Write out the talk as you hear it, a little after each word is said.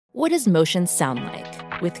What does motion sound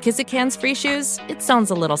like? With Kizikans free shoes, it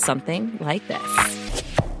sounds a little something like this.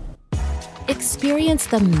 Experience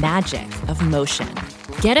the magic of motion.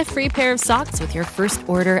 Get a free pair of socks with your first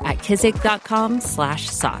order at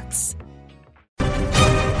kizik.com/socks.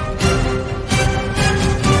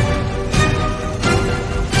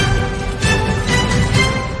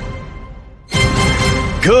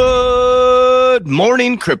 Good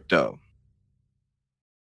morning, crypto.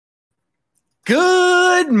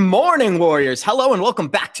 Good morning, Warriors. Hello, and welcome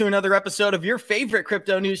back to another episode of your favorite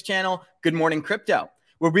crypto news channel, Good Morning Crypto,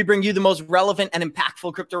 where we bring you the most relevant and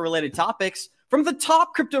impactful crypto-related topics from the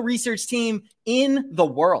top crypto research team in the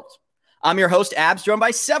world. I'm your host, Abs, joined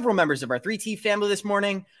by several members of our 3T family this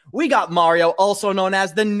morning. We got Mario, also known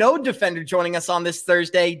as the Node Defender, joining us on this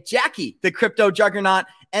Thursday, Jackie, the crypto juggernaut,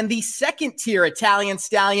 and the second-tier Italian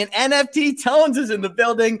stallion, NFT Tones, is in the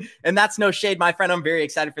building. And that's no shade, my friend. I'm very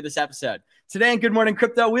excited for this episode. Today in Good Morning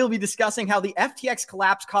Crypto, we'll be discussing how the FTX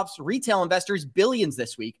collapse cost retail investors billions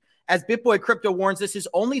this week. As BitBoy Crypto warns, this is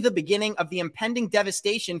only the beginning of the impending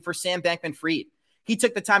devastation for Sam Bankman-Fried. He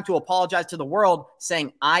took the time to apologize to the world,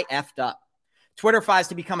 saying, "I effed up." Twitter files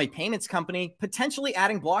to become a payments company, potentially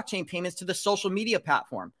adding blockchain payments to the social media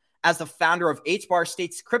platform. As the founder of Hbar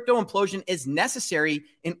states, crypto implosion is necessary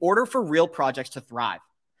in order for real projects to thrive.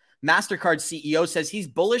 MasterCard's CEO says he's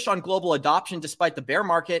bullish on global adoption despite the bear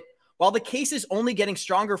market, while the case is only getting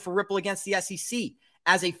stronger for Ripple against the SEC,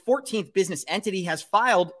 as a 14th business entity has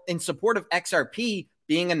filed in support of XRP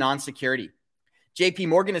being a non-security. JP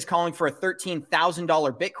Morgan is calling for a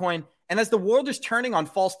 $13,000 Bitcoin, and as the world is turning on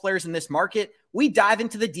false players in this market, we dive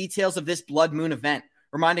into the details of this blood moon event,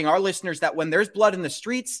 reminding our listeners that when there's blood in the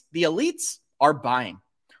streets, the elites are buying.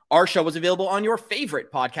 Our show is available on your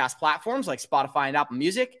favorite podcast platforms like Spotify and Apple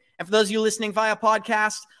Music. And for those of you listening via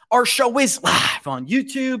podcast, our show is live on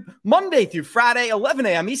YouTube Monday through Friday, 11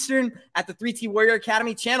 a.m. Eastern at the 3T Warrior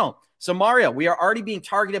Academy channel. So Mario, we are already being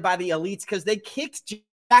targeted by the elites because they kicked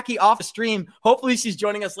Jackie off the stream. Hopefully she's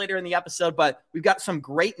joining us later in the episode, but we've got some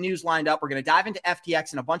great news lined up. We're going to dive into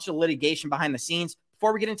FTX and a bunch of litigation behind the scenes.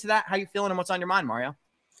 Before we get into that, how you feeling and what's on your mind, Mario?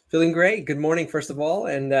 Feeling great. Good morning, first of all,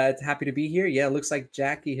 and happy to be here. Yeah, it looks like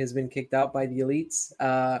Jackie has been kicked out by the elites.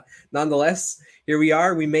 Nonetheless, here we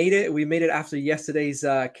are. We made it. We made it after yesterday's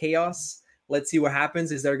chaos. Let's see what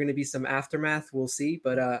happens. Is there going to be some aftermath? We'll see.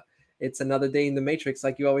 But it's another day in the Matrix,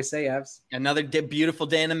 like you always say, Avs. Another beautiful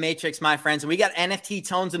day in the Matrix, my friends. And we got NFT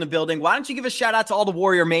Tones in the building. Why don't you give a shout out to all the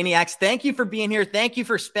Warrior Maniacs? Thank you for being here. Thank you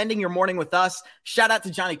for spending your morning with us. Shout out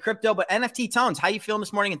to Johnny Crypto. But NFT Tones, how you feeling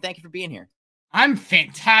this morning? And thank you for being here. I'm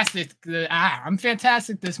fantastic. I'm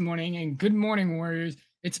fantastic this morning, and good morning, Warriors.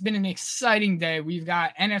 It's been an exciting day. We've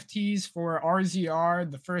got NFTs for RZR,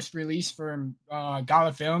 the first release from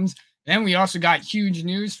Gala Films. Then we also got huge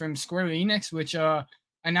news from Square Enix, which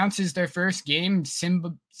announces their first game,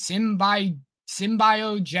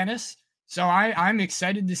 Symbiogenesis. So I'm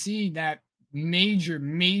excited to see that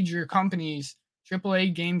major companies,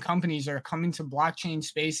 AAA game companies, are coming to blockchain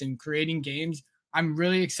space and creating games. I'm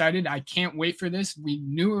really excited. I can't wait for this. We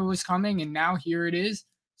knew it was coming, and now here it is.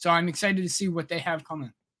 So I'm excited to see what they have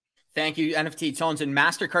coming. Thank you, NFT Tones. And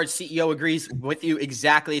MasterCard's CEO agrees with you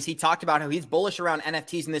exactly, as he talked about how he's bullish around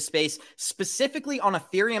NFTs in this space, specifically on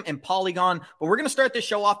Ethereum and Polygon. But we're going to start this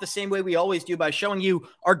show off the same way we always do, by showing you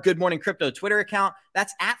our Good Morning Crypto Twitter account.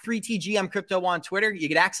 That's at 3TGM Crypto on Twitter. You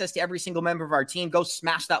get access to every single member of our team. Go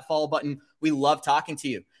smash that follow button. We love talking to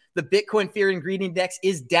you. The Bitcoin Fear and Greed Index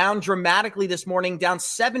is down dramatically this morning, down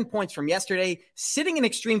 7 points from yesterday, sitting in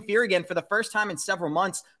extreme fear again for the first time in several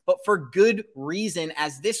months, but for good reason,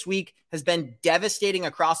 as this week has been devastating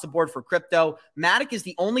across the board for crypto. Matic is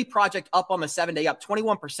the only project up on the 7-day, up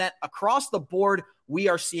 21%. Across the board, we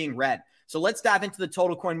are seeing red. So let's dive into the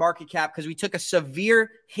total coin market cap, because we took a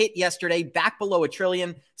severe hit yesterday, back below $1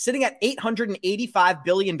 trillion, sitting at $885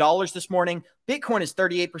 billion this morning. Bitcoin is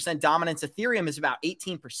 38% dominance. Ethereum is about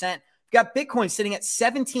 18%. We've got Bitcoin sitting at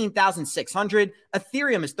 17,600.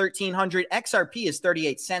 Ethereum is 1,300. XRP is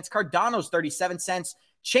 38 cents. Cardano's 37 cents.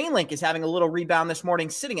 Chainlink is having a little rebound this morning,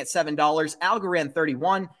 sitting at $7. Algorand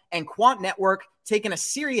 31, and Quant Network taking a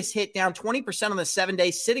serious hit, down 20% on the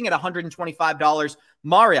 7-day, sitting at $125.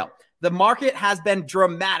 Mario, the market has been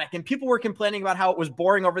dramatic, and people were complaining about how it was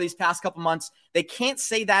boring over these past couple months. They can't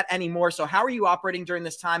say that anymore. So how are you operating during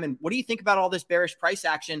this time, and what do you think about all this bearish price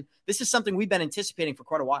action? This is something we've been anticipating for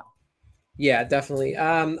quite a while. Yeah, definitely.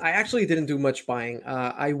 I actually didn't do much buying.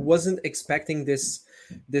 I wasn't expecting this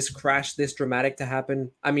crash this dramatic to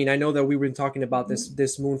happen. I mean, I know that we've been talking about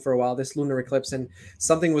this moon for a while, this lunar eclipse, and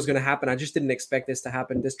something was going to happen. I just didn't expect this to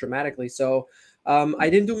happen this dramatically. So I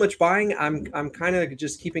didn't do much buying. I'm kind of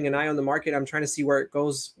just keeping an eye on the market. I'm trying to see where it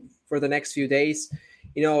goes for the next few days.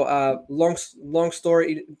 Long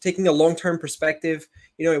story, taking a long-term perspective,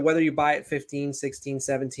 whether you buy at 15, 16,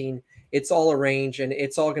 17, it's all a range and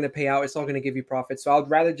it's all going to pay out. It's all going to give you profit. So I'd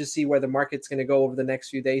rather just see where the market's going to go over the next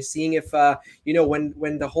few days, seeing if,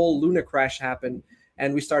 when the whole Luna crash happened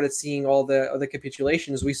and we started seeing all the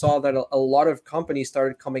capitulations, we saw that a lot of companies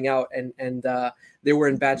started coming out and they were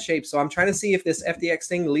in bad shape. So I'm trying to see if this FTX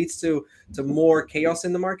thing leads to more chaos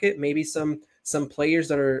in the market, maybe some players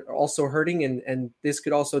that are also hurting and this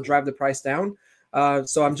could also drive the price down.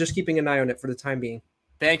 So I'm just keeping an eye on it for the time being.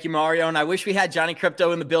 Thank you, Mario. And I wish we had Johnny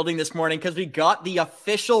Crypto in the building this morning because we got the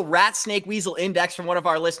official Rat Snake Weasel Index from one of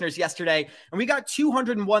our listeners yesterday. And we got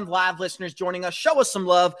 201 live listeners joining us. Show us some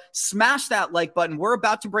love. Smash that like button. We're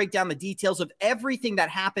about to break down the details of everything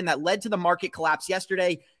that happened that led to the market collapse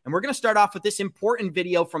yesterday. And we're going to start off with this important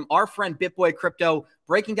video from our friend BitBoy Crypto,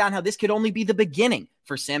 breaking down how this could only be the beginning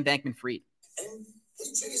for Sam Bankman-Fried. And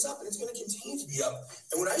history is up, and it's going to continue to be up.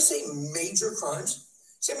 And when I say major crimes,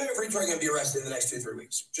 Sam Bankman-Fried's probably going to be arrested in the next 2-3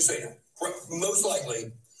 weeks. Just so you know, most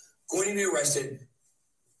likely going to be arrested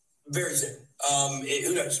very soon.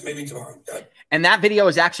 Who knows? Maybe tomorrow. And that video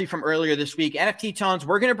is actually from earlier this week. NFT Tones,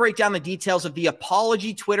 we're going to break down the details of the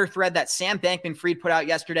apology Twitter thread that Sam Bankman-Fried put out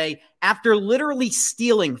yesterday after literally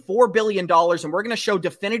stealing $4 billion. And we're going to show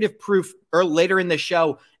definitive proof later in the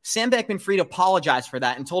show. Sam Bankman-Fried apologized for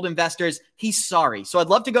that and told investors he's sorry. So I'd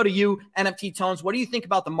love to go to you, NFT Tones. What do you think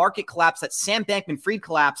about the market collapse that Sam Bankman-Fried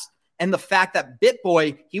collapsed and the fact that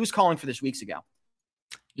BitBoy, he was calling for this weeks ago?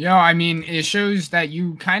 Yeah, I mean, it shows that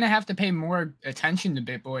you kind of have to pay more attention to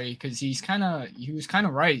BitBoy because he was kind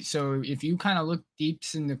of right. So if you kind of look deep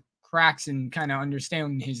in the cracks and kind of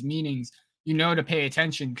understand his meanings, to pay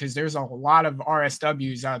attention because there's a lot of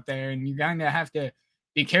RSWs out there and you kind of have to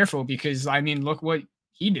be careful because, I mean, look what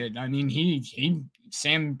he did. I mean,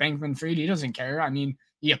 Sam Bankman-Fried, he doesn't care. I mean,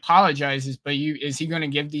 he apologizes, but is he going to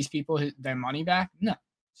give these people their money back? No.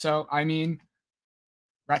 So, I mean,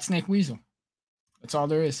 Rat Snake Weasel. That's all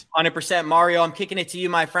there is. 100%. Mario, I'm kicking it to you,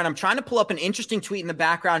 my friend. I'm trying to pull up an interesting tweet in the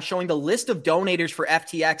background showing the list of donators for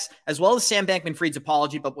FTX, as well as Sam Bankman-Fried's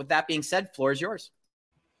apology. But with that being said, floor is yours.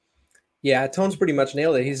 Yeah, Tone's pretty much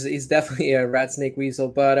nailed it. He's definitely a Rat Snake Weasel.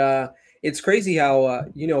 But it's crazy how,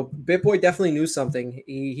 BitBoy definitely knew something.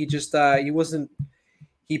 He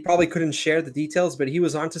probably couldn't share the details, but he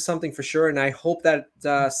was onto something for sure. And I hope that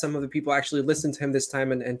some of the people actually listened to him this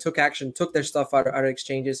time and took action, took their stuff out of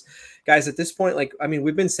exchanges. Guys, at this point,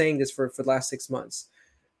 we've been saying this for the last 6 months.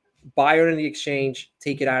 Buy it on the exchange,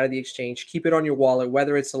 take it out of the exchange, keep it on your wallet,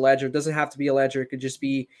 whether it's a ledger. It doesn't have to be a ledger. It could just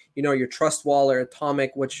be, your Trust wallet,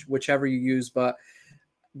 Atomic, whichever you use. But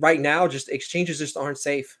right now, just exchanges just aren't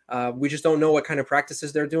safe. We just don't know what kind of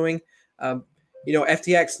practices they're doing.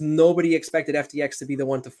 FTX, nobody expected FTX to be the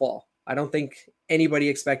one to fall. I don't think anybody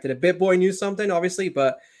expected it. BitBoy knew something, obviously,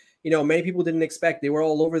 but, many people didn't expect. They were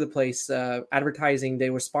all over the place advertising.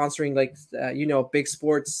 They were sponsoring big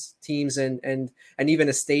sports teams and even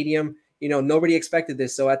a stadium. Nobody expected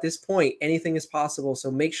this. So at this point, anything is possible.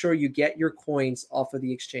 So make sure you get your coins off of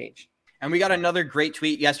the exchange. And we got another great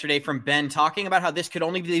tweet yesterday from Ben talking about how this could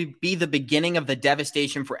only be the beginning of the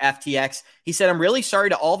devastation for FTX. He said, I'm really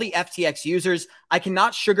sorry to all the FTX users. I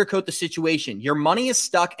cannot sugarcoat the situation. Your money is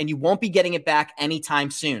stuck and you won't be getting it back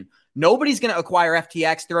anytime soon. Nobody's going to acquire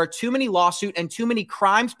FTX. There are too many lawsuits and too many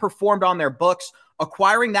crimes performed on their books.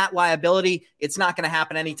 Acquiring that liability, it's not going to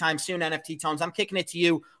happen anytime soon, NFT Tones. I'm kicking it to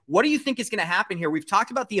you. What do you think is going to happen here? We've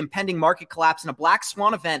talked about the impending market collapse and a black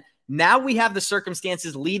swan event. Now we have the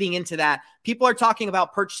circumstances leading into that. People are talking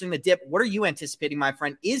about purchasing the dip. What are you anticipating, my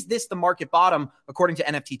friend? Is this the market bottom, according to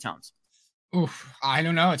NFT Tones? Oof, I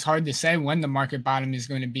don't know. It's hard to say when the market bottom is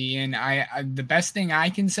going to be. And the best thing I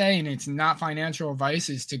can say, and it's not financial advice,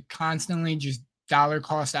 is to constantly just dollar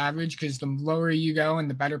cost average, because the lower you go and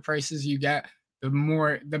the better prices you get,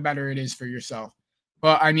 the better it is for yourself.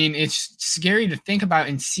 But I mean, it's scary to think about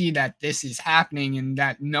and see that this is happening and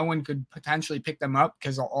that no one could potentially pick them up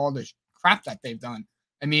because of all the crap that they've done.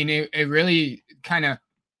 I mean, it really kind of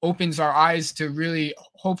opens our eyes to really,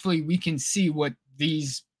 hopefully we can see what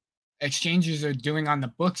these exchanges are doing on the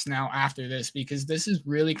books now after this, because this is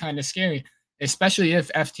really kind of scary, especially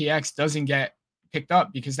if FTX doesn't get picked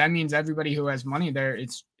up, because that means everybody who has money there,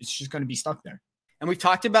 it's just going to be stuck there. And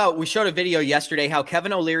we showed a video yesterday how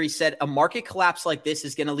Kevin O'Leary said a market collapse like this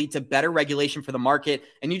is going to lead to better regulation for the market.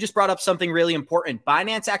 And you just brought up something really important.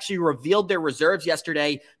 Binance actually revealed their reserves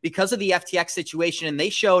yesterday because of the FTX situation, and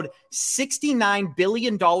they showed $69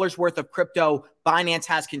 billion worth of crypto Binance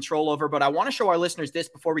has control over. But I want to show our listeners this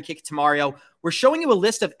before we kick it to Mario. We're showing you a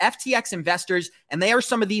list of FTX investors, and they are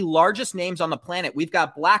some of the largest names on the planet. We've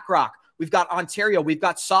got BlackRock, We've got Ontario. We've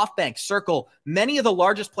got SoftBank, Circle. Many of the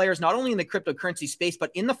largest players, not only in the cryptocurrency space,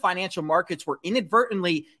 but in the financial markets, were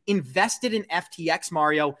inadvertently invested in FTX,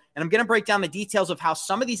 Mario. And I'm going to break down the details of how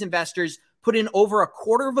some of these investors put in over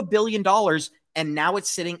 $250 million, and now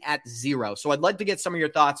it's sitting at zero. So I'd like to get some of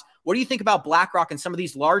your thoughts. What do you think about BlackRock and some of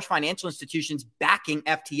these large financial institutions backing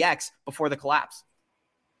FTX before the collapse?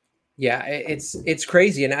 Yeah, it's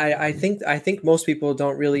crazy, and I think most people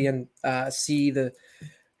don't really see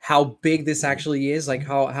how big this actually is, like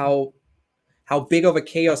how big of a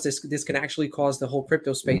chaos this can actually cause the whole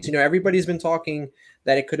crypto space. Everybody's been talking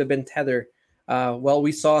that it could have been Tether. Well,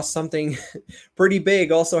 we saw something pretty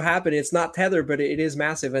big also happen. It's not Tether, but it is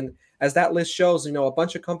massive. And as that list shows, a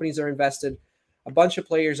bunch of companies are invested, a bunch of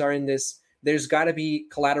players are in this. There's got to be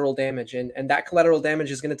collateral damage, and that collateral damage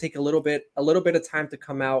is going to take a little bit of time to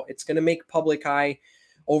come out. It's going to make public eye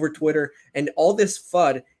over Twitter, and all this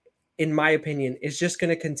FUD, in my opinion, is just going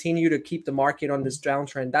to continue to keep the market on this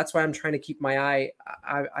downtrend. That's why I'm trying to keep my eye.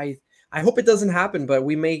 I hope it doesn't happen, but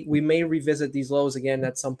we may revisit these lows again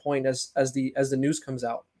at some point as the news comes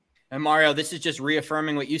out. And Mario, this is just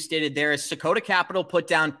reaffirming what you stated there. Is Sakota Capital put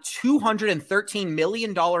down $213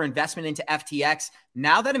 million investment into FTX.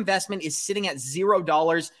 Now that investment is sitting at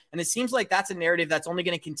 $0. And it seems like that's a narrative that's only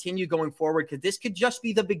going to continue going forward, because this could just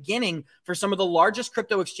be the beginning for some of the largest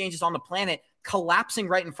crypto exchanges on the planet collapsing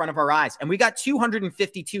right in front of our eyes. And we got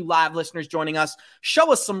 252 live listeners joining us.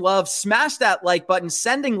 Show us some love. Smash that like button.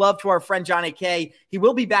 Sending love to our friend John A.K. He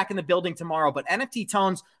will be back in the building tomorrow. But NFT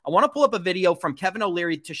Tones, I want to pull up a video from Kevin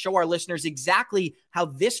O'Leary to show our listeners exactly how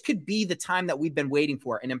this could be the time that we've been waiting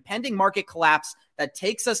for. An impending market collapse that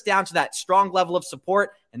takes us down to that strong level of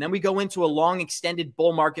support, and then we go into a long extended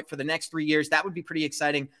bull market for the next 3 years. That would be pretty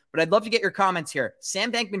exciting. But I'd love to get your comments here.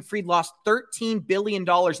 Sam Bankman-Fried lost $13 billion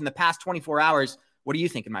in the past 24 hours. What are you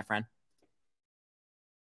thinking, my friend?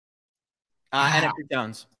 NFT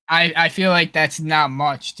Jones. I feel like that's not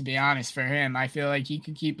much, to be honest, for him. I feel like he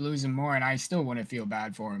could keep losing more, and I still wouldn't feel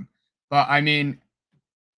bad for him. But, I mean,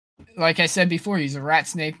 like I said before, he's a rat,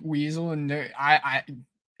 snake, weasel, and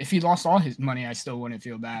if he lost all his money, I still wouldn't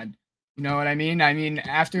feel bad. You know what I mean? I mean,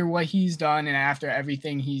 after what he's done and after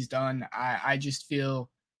everything he's done, I just feel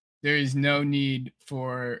there is no need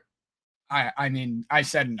for, I mean, I've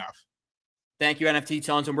said enough. Thank you, NFT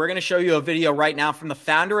Tones. And we're going to show you a video right now from the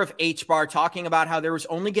founder of Hbar talking about how there was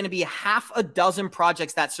only going to be half a dozen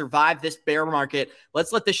projects that survived this bear market.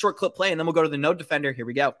 Let's let this short clip play, and then we'll go to the Node Defender. Here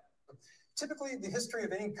we go. Typically, the history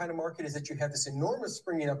of any kind of market is that you have this enormous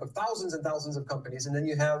springing up of thousands and thousands of companies, and then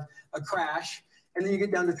you have a crash, and then you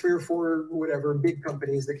get down to 3 or 4, whatever, big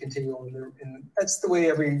companies that continue on. And that's the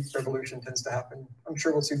way every revolution tends to happen. I'm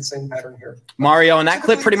sure we'll see the same pattern here. Mario, and that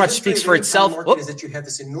clip pretty much speaks for itself. Is that you have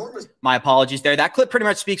this enormous... My apologies there. That clip pretty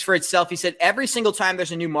much speaks for itself. He said every single time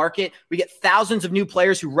there's a new market, we get thousands of new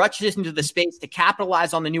players who rush into the space to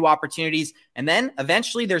capitalize on the new opportunities. And then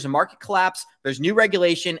eventually there's a market collapse, there's new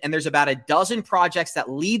regulation, and there's about a dozen projects that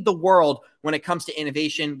lead the world when it comes to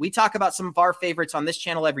innovation. We talk about some of our favorites on this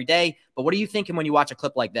channel every day, but what are you thinking when you watch a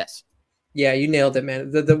clip like this? Yeah, you nailed it,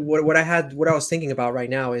 man. What I was thinking about right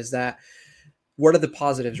now is that what are the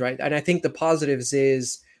positives, right? And I think the positives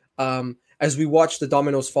is as we watch the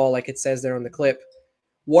dominoes fall, like it says there on the clip,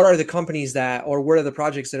 what are the companies or what are the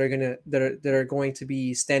projects that are going to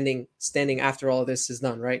be standing after all of this is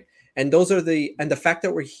done, right? And the fact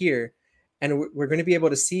that we're here and we're going to be able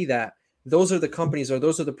to see that those are the companies, or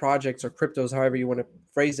those are the projects, or cryptos, however you want to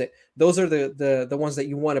phrase it. Those are the ones that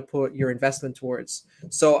you want to put your investment towards.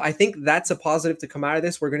 So I think that's a positive to come out of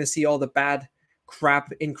this. We're going to see all the bad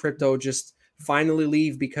crap in crypto just finally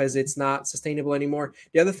leave because it's not sustainable anymore.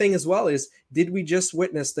 The other thing as well is, did we just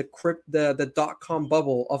witness the .com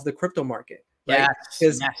bubble of the crypto market? Right?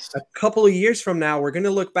 Because a couple of years from now, we're going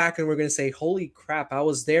to look back and we're going to say, holy crap, I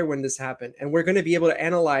was there when this happened. And we're going to be able to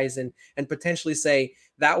analyze and potentially say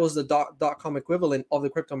that was the .com equivalent of the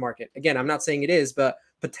crypto market. Again, I'm not saying it is, but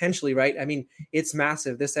potentially, right? I mean, it's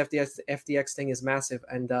massive. This FTX thing is massive.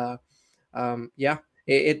 And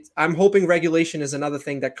I'm hoping regulation is another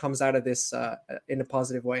thing that comes out of this in a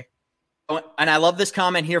positive way. And I love this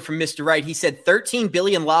comment here from Mr. Wright. He said, 13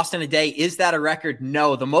 billion lost in a day. Is that a record?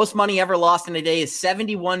 No. The most money ever lost in a day is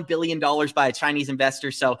 $71 billion by a Chinese investor.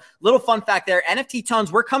 So little fun fact there. NFT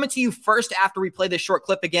Tones, we're coming to you first after we play this short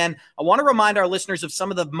clip again. I want to remind our listeners of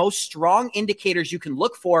some of the most strong indicators you can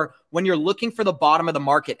look for when you're looking for the bottom of the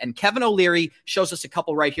market. And Kevin O'Leary shows us a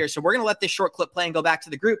couple right here. So we're going to let this short clip play and go back to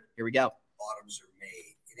the group. Here we go. Bottoms are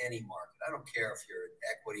made in any market. I don't care if you're in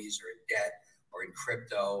equities or in debt, or in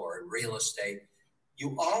crypto or in real estate.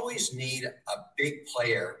 You always need a big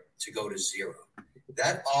player to go to zero.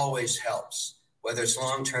 That always helps. whether it's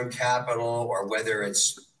long-term capital or whether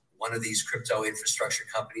it's one of these crypto infrastructure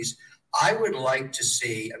companies, I would like to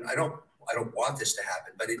see, and I don't want this to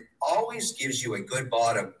happen, but it always gives you a good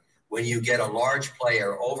bottom when you get a large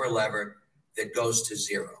player over-levered that goes to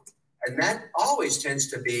zero. And that always tends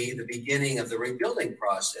to be the beginning of the rebuilding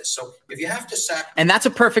process. So if you have to And that's a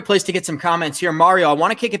perfect place to get some comments here. Mario, I want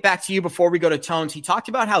to kick it back to you before we go to Tones. He talked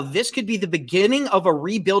about how this could be the beginning of a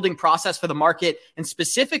rebuilding process for the market. And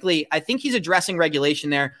specifically, I think he's addressing regulation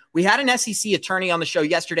there. We had an SEC attorney on the show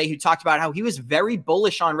yesterday who talked about how he was very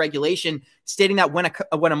bullish on regulation, stating that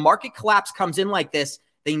when a market collapse comes in like this,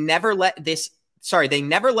 they never let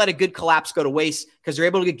a good collapse go to waste because they're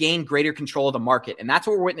able to gain greater control of the market. And that's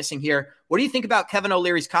what we're witnessing here. What do you think about Kevin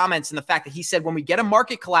O'Leary's comments and the fact that he said when we get a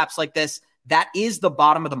market collapse like this, that is the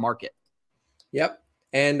bottom of the market? Yep.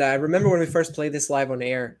 And I remember when we first played this live on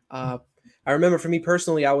air, I remember for me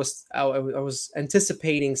personally, I was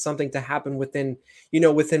anticipating something to happen within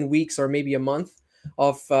weeks or maybe a month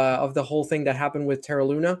of the whole thing that happened with Terra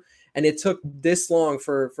Luna. And it took this long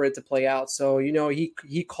for it to play out. So,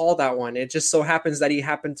 he called that one. It just so happens that he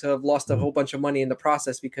happened to have lost a whole bunch of money in the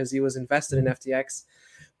process because he was invested in FTX.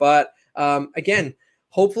 But again,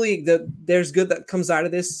 hopefully there's good that comes out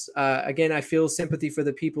of this. Again, I feel sympathy for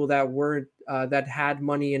the people that had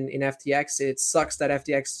money in FTX. It sucks that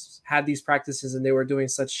FTX had these practices and they were doing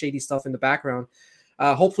such shady stuff in the background.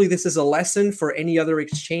 Hopefully this is a lesson for any other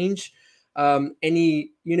exchange.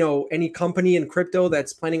 Any company in crypto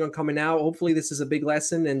that's planning on coming out. Hopefully this is a big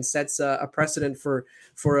lesson and sets a precedent for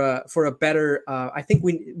a better, I think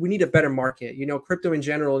we need a better market. Crypto in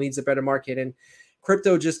general needs a better market, and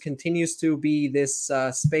crypto just continues to be this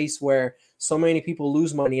space where so many people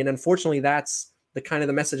lose money. And unfortunately that's the kind of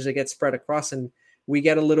the message that gets spread across. And we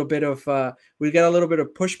get a little bit of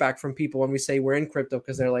pushback from people when we say we're in crypto,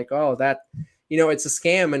 because they're like, oh, that, it's a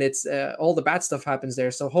scam and it's all the bad stuff happens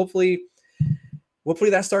there. So hopefully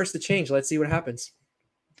that starts to change. Let's see what happens.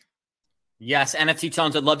 Yes, NFT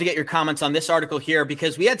Tones, I'd love to get your comments on this article here,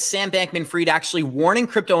 because we had Sam Bankman-Fried actually warning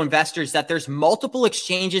crypto investors that there's multiple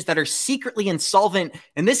exchanges that are secretly insolvent.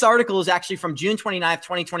 And this article is actually from June 29th,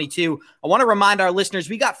 2022. I want to remind our listeners,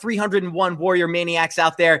 we got 301 Warrior Maniacs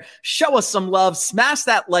out there. Show us some love. Smash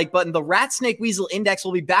that like button. The Rat Snake Weasel Index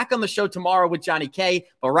will be back on the show tomorrow with Johnny K.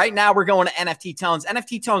 But right now we're going to NFT Tones.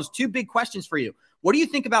 NFT Tones, two big questions for you. What do you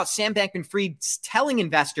think about Sam Bankman-Fried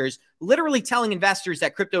literally telling investors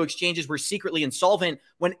that crypto exchanges were secretly insolvent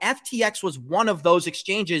when FTX was one of those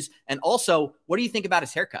exchanges? And also, what do you think about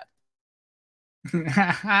his haircut?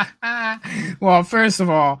 Well, first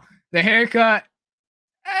of all, the haircut,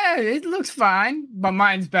 it looks fine, but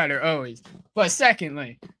mine's better always. But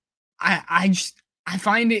secondly, I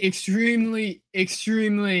find it extremely,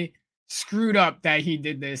 extremely screwed up that he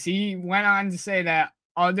did this. He went on to say that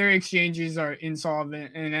other exchanges are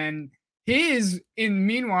insolvent, and then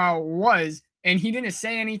meanwhile was, and he didn't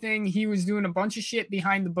say anything. He was doing a bunch of shit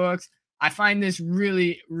behind the books. I find this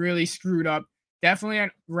really, really screwed up. Definitely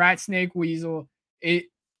a rat snake weasel.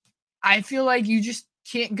 I feel like you just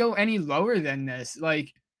can't go any lower than this.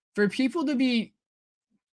 Like, for people to be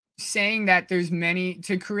saying that there's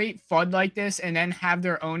to create FUD like this and then have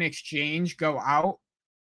their own exchange go out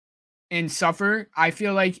and suffer, I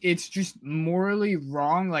feel like it's just morally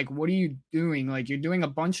wrong. Like, what are you doing? Like, you're doing a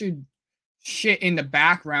bunch of shit in the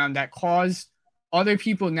background that caused other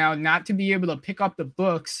people now not to be able to pick up the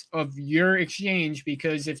books of your exchange,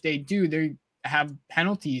 because if they do, they have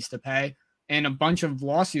penalties to pay and a bunch of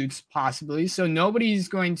lawsuits possibly. So nobody's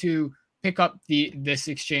going to pick up this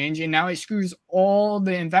exchange, and now it screws all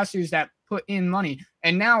the investors that put in money.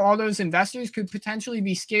 And now all those investors could potentially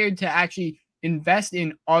be scared to actually invest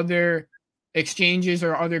in other exchanges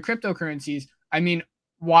or other cryptocurrencies. I mean,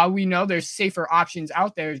 while we know there's safer options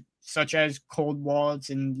out there, such as cold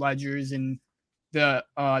wallets and ledgers and the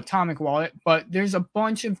atomic wallet, but there's a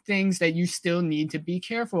bunch of things that you still need to be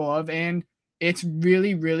careful of, and it's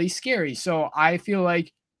really, really scary. So I feel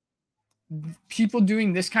like people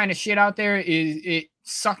doing this kind of shit out there it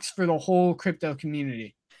sucks for the whole crypto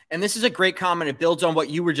community. And this is a great comment. It builds on what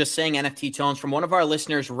you were just saying, NFT Tones, from one of our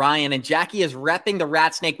listeners, Ryan. And Jackie is repping the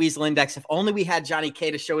Rat Snake Weasel Index. If only we had Johnny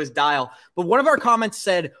K to show his dial. But one of our comments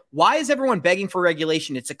said, why is everyone begging for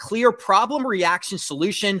regulation? It's a clear problem, reaction,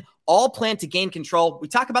 solution, all plan to gain control. We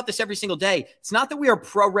talk about this every single day. It's not that we are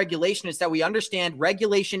pro-regulation. It's that we understand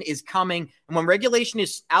regulation is coming. And when regulation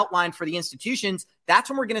is outlined for the institutions, that's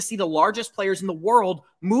when we're going to see the largest players in the world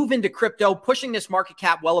move into crypto, pushing this market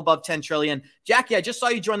cap well above 10 trillion. Jackie, I just saw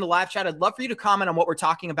you join the live chat. I'd love for you to comment on what we're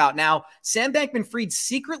talking about now. Sam Bankman-Fried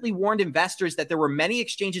secretly warned investors that there were many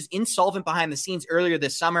exchanges insolvent behind the scenes earlier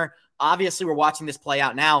this summer. Obviously, we're watching this play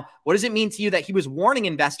out now. What does it mean to you that he was warning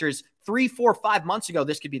investors 3, 4, 5 months ago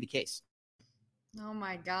this could be the case? Oh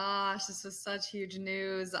my gosh, this was such huge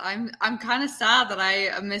news. I'm kind of sad that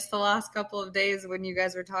I missed the last couple of days when you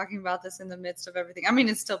guys were talking about this in the midst of everything. I mean,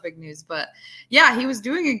 it's still big news, but yeah, he was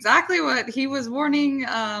doing exactly what he was warning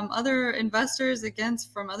other investors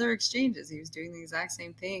against from other exchanges. He was doing the exact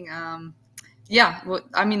same thing.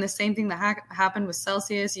 The same thing that happened with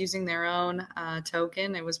Celsius using their own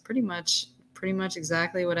token. It was pretty much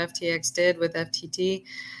exactly what FTX did with FTT.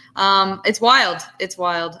 It's wild. It's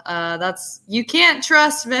wild. You can't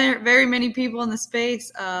trust very, very many people in the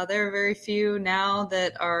space. There are very few now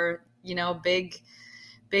that are,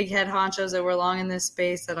 big head honchos that were long in this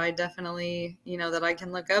space that I definitely, that I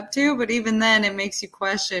can look up to. But even then, it makes you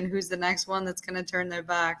question who's the next one that's going to turn their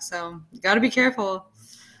back. So you got to be careful.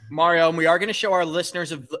 Mario, and we are going to show our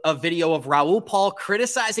listeners a video of Raul Paul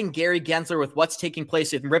criticizing Gary Gensler with what's taking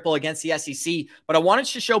place in Ripple against the SEC. But I wanted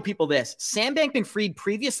to show people this. Sam Bankman-Fried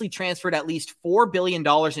previously transferred at least $4 billion in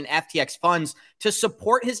FTX funds to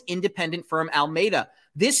support his independent firm Alameda.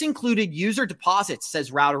 This included user deposits,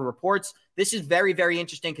 says Router Reports. This is very, very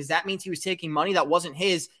interesting because that means he was taking money that wasn't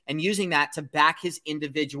his and using that to back his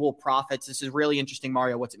individual profits. This is really interesting.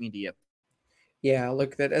 Mario, what's it mean to you? Yeah,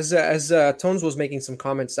 look, that as Tones was making some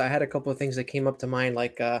comments, I had a couple of things that came up to mind.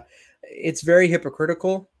 It's very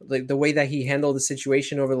hypocritical, like the way that he handled the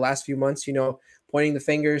situation over the last few months. Pointing the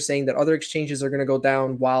finger, saying that other exchanges are going to go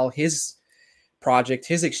down while his project,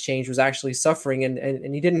 his exchange, was actually suffering,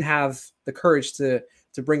 and he didn't have the courage to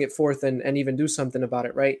bring it forth and even do something about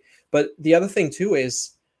it, right? But the other thing too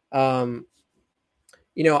is, I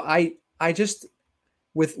just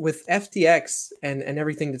with FTX and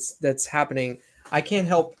everything that's happening. I can't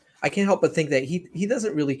help but think that he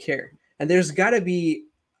doesn't really care. And there's got to be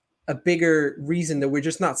a bigger reason that we're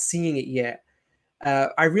just not seeing it yet.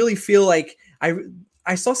 I really feel like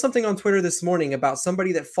I saw something on Twitter this morning about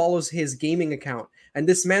somebody that follows his gaming account. And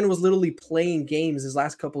this man was literally playing games his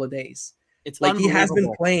last couple of days. It's like he has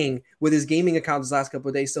been playing with his gaming account his last couple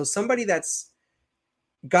of days. So somebody that's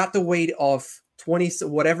got the weight of 20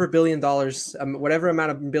 whatever billion dollars, whatever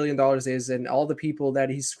amount of $1 billion is, and all the people that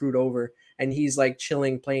he's screwed over, and he's like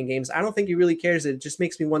chilling playing games. I don't think he really cares. It just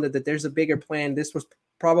makes me wonder that there's a bigger plan. This was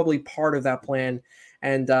probably part of that plan,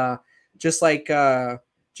 and just like the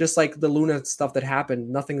Luna stuff that happened,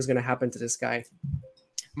 nothing's going to happen to this guy.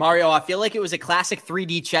 Mario, I feel like it was a classic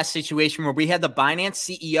 3D chess situation where we had the Binance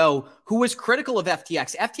CEO who was critical of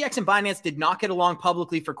FTX. FTX and Binance did not get along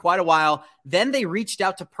publicly for quite a while. Then they reached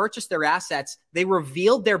out to purchase their assets. They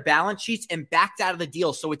revealed their balance sheets and backed out of the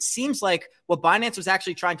deal. So it seems like what Binance was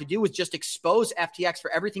actually trying to do was just expose FTX for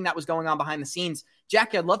everything that was going on behind the scenes.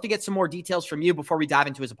 Jackie, I'd love to get some more details from you before we dive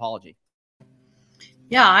into his apology.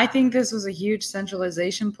 Yeah, I think this was a huge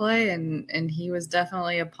centralization play, and he was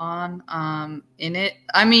definitely a pawn in it.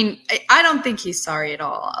 I mean, I don't think he's sorry at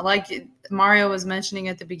all. Like Mario was mentioning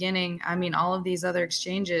at the beginning, I mean, all of these other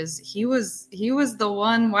exchanges, he was the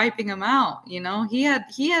one wiping them out. He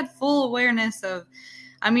had full awareness of.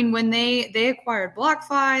 I mean, when they acquired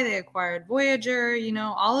BlockFi, they acquired Voyager.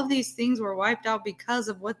 All of these things were wiped out because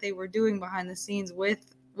of what they were doing behind the scenes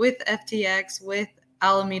with FTX, with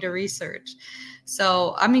Alameda Research.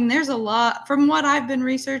 So, I mean, there's a lot from what I've been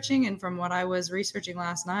researching and from what I was researching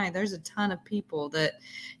last night. There's a ton of people that,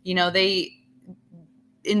 they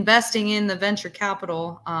investing in the venture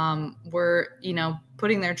capital were,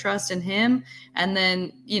 putting their trust in him. And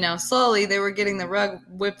then, slowly they were getting the rug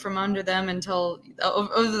whipped from under them until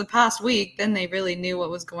over the past week. Then they really knew what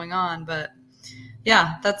was going on. But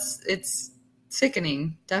yeah, it's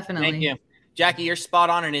sickening. Definitely. Thank you. Jackie, you're spot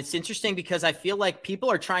on. And it's interesting because I feel like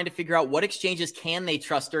people are trying to figure out what exchanges can they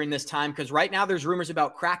trust during this time. Because right now there's rumors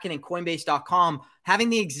about Kraken and Coinbase.com having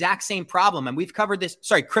the exact same problem. And we've covered this,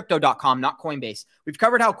 Crypto.com, not Coinbase. We've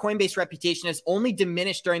covered how Coinbase reputation has only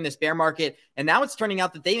diminished during this bear market. And now it's turning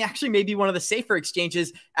out that they actually may be one of the safer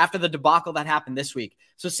exchanges after the debacle that happened this week.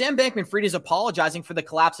 So Sam Bankman-Fried is apologizing for the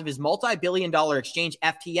collapse of his multi-billion-dollar exchange,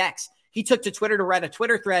 FTX. He took to Twitter to write a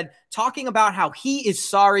Twitter thread talking about how he is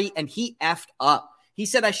sorry and he effed up. He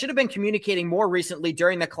said, I should have been communicating more recently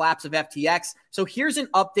during the collapse of FTX. So here's an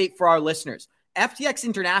update for our listeners. FTX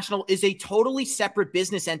International is a totally separate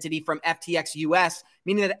business entity from FTX US,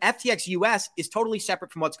 meaning that FTX US is totally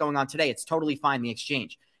separate from what's going on today. It's totally fine, the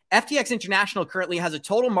exchange. FTX International currently has a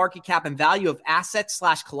total market cap and value of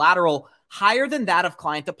assets/collateral higher than that of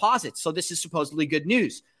client deposits. So this is supposedly good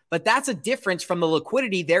news. But that's a difference from the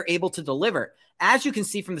liquidity they're able to deliver. As you can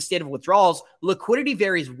see from the state of withdrawals, liquidity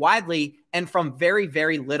varies widely and from very,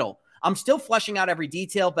 very little. I'm still fleshing out every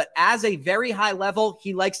detail, but as a very high level,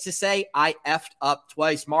 he likes to say, I effed up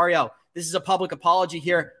twice. Mario, this is a public apology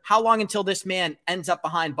here. How long until this man ends up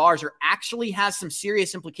behind bars or actually has some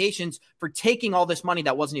serious implications for taking all this money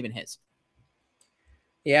that wasn't even his?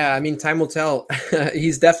 Yeah, I mean, time will tell.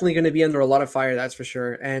 He's definitely going to be under a lot of fire, that's for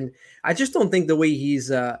sure. And I just don't think the way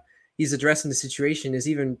he's addressing the situation is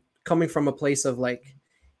even coming from a place of like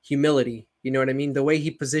humility. You know what I mean? The way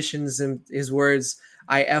he positions his words,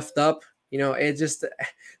 I effed up. It just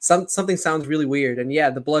something sounds really weird. And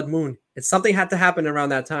yeah, the blood moon. Something had to happen around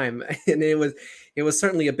that time, and it was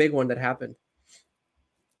certainly a big one that happened.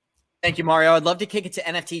 Thank you, Mario. I'd love to kick it to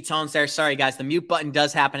NFT Tones there. Sorry, guys. The mute button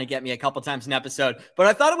does happen to get me a couple times an episode. But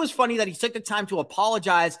I thought it was funny that he took the time to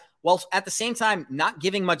apologize while at the same time not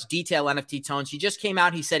giving much detail, NFT Tones. He just came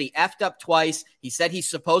out. He said he effed up twice. He said he's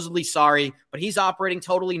supposedly sorry, but he's operating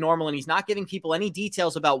totally normal, and he's not giving people any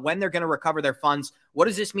details about when they're going to recover their funds. What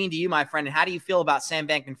does this mean to you, my friend? And how do you feel about Sam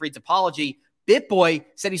Bankman-Fried's apology? BitBoy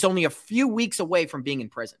said he's only a few weeks away from being in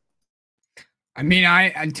prison. I mean,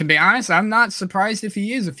 to be honest, I'm not surprised if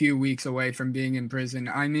he is a few weeks away from being in prison.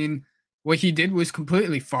 I mean, what he did was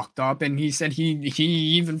completely fucked up, and he said he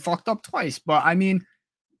even fucked up twice. But I mean,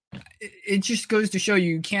 it just goes to show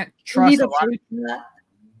you can't trust a lot.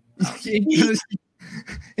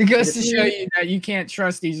 It goes to show you that you can't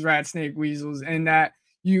trust these rat snake weasels, and that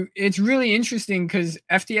it's really interesting because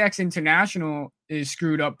FTX International is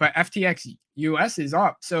screwed up, but FTX US is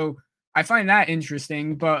up. So I find that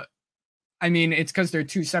interesting, but I mean, it's because they're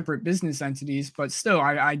two separate business entities, but still,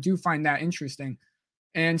 I do find that interesting.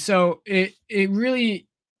 And so it really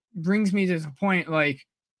brings me to the point, like,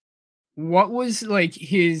 what was like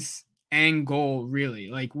his end goal really?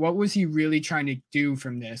 Like, what was he really trying to do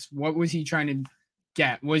from this? What was he trying to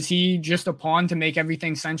get? Was he just a pawn to make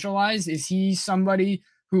everything centralized? Is he somebody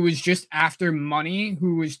who was just after money,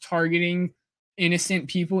 who was targeting innocent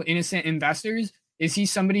people, innocent investors? Is he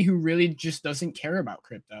somebody who really just doesn't care about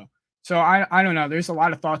crypto? So I don't know. There's a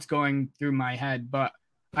lot of thoughts going through my head, but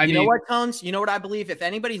you know what, Tones? You know what I believe? If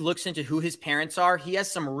anybody looks into who his parents are, he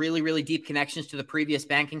has some really, really deep connections to the previous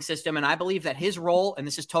banking system. And I believe that his role, and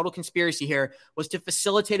this is total conspiracy here, was to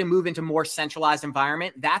facilitate a move into more centralized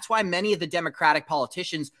environment. That's why many of the Democratic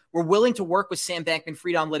politicians were willing to work with Sam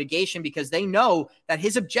Bankman-Fried on litigation, because they know that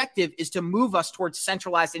his objective is to move us towards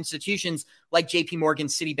centralized institutions like JP Morgan,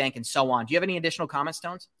 Citibank, and so on. Do you have any additional comments,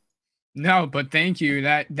 Tones? No, but thank you.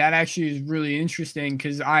 That actually is really interesting,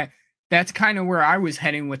 because that's kind of where I was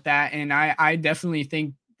heading with that. And I definitely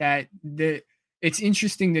think that it's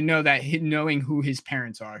interesting to know that knowing who his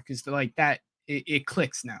parents are, because like that, it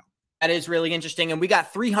clicks now. That is really interesting. And we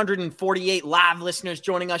got 348 live listeners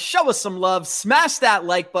joining us. Show us some love. Smash that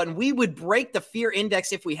like button. We would break the fear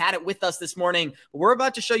index if we had it with us this morning. We're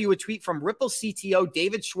about to show you a tweet from Ripple CTO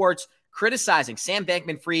David Schwartz criticizing Sam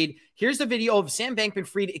Bankman-Fried. Here's the video of Sam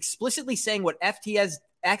Bankman-Fried explicitly saying what FTX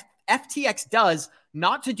does,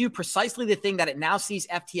 not to do precisely the thing that it now sees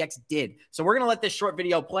FTX did. So we're going to let this short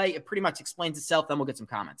video play. It pretty much explains itself. Then we'll get some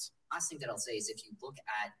comments. Last thing that I'll say is, if you look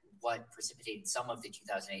at what precipitated some of the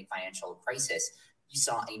 2008 financial crisis, you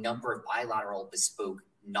saw a number of bilateral, bespoke,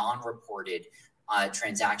 non-reported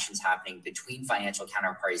transactions happening between financial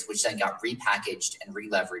counterparties, which then got repackaged and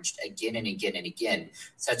re-leveraged again and again and again,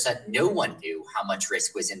 such that no one knew how much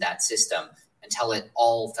risk was in that system until it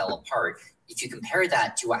all fell apart. If you compare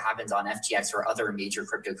that to what happens on FTX or other major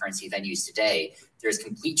cryptocurrency venues today, there's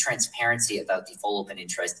complete transparency about the full open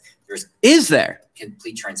interest. Is there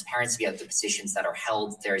complete transparency about the positions that are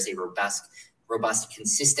held? There is a robust,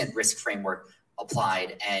 consistent risk framework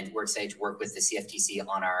applied, and we're excited to work with the CFTC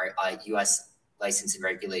on our U.S. licensed and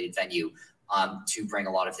regulated venue to bring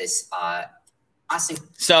a lot of this.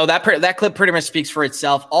 So that clip pretty much speaks for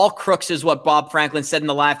itself. All crooks is what Bob Franklin said in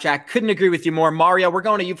the live chat. Couldn't agree with you more. Mario, we're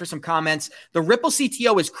going to you for some comments. The Ripple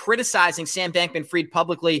CTO is criticizing Sam Bankman-Fried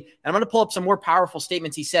publicly, and I'm going to pull up some more powerful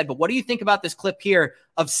statements he said. But what do you think about this clip here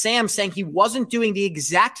of Sam saying he wasn't doing the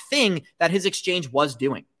exact thing that his exchange was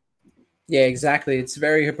doing? Yeah, exactly. It's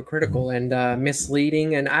very hypocritical and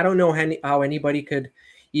misleading. And I don't know how anybody could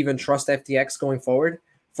even trust FTX going forward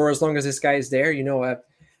for as long as this guy is there.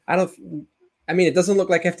 I mean, it doesn't look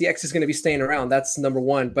like FTX is going to be staying around. That's number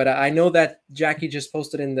one. But I know that Jackie just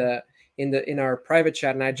posted in our private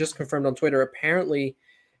chat, and I just confirmed on Twitter, apparently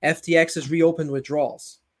FTX has reopened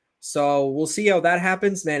withdrawals. So we'll see how that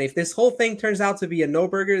happens, man. If this whole thing turns out to be a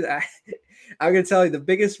no-burger, I'm going to tell you, the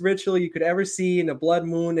biggest ritual you could ever see in a blood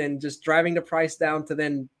moon, and just driving the price down to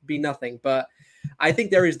then be nothing. But I think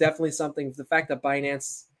there is definitely something. The fact that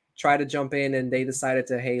Binance tried to jump in and they decided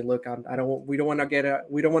to, hey, look, we don't want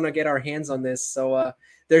to get our hands on this. So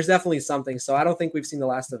there's definitely something. So I don't think we've seen the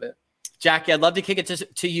last of it. Jackie, I'd love to kick it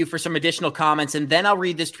to you for some additional comments, and then I'll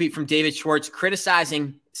read this tweet from David Schwartz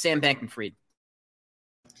criticizing Sam Bankman-Fried.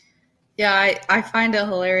 Yeah, I find it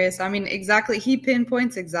hilarious. I mean, exactly. He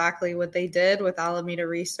pinpoints exactly what they did with Alameda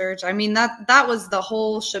Research. I mean, that was the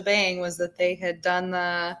whole shebang, was that they had done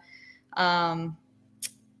the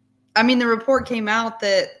the report came out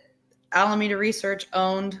that Alameda Research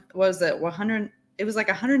owned, was it 100? It was like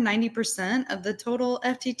 190% of the total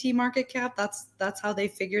FTT market cap. That's how they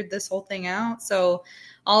figured this whole thing out. So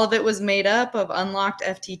all of it was made up of unlocked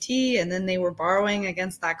FTT, and then they were borrowing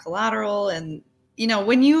against that collateral. And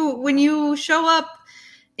when you show up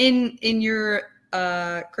in your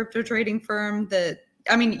crypto trading firm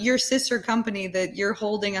your sister company, that you're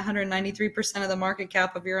holding 193% of the market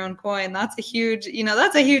cap of your own coin, that's a huge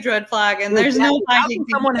red flag. And there's no how can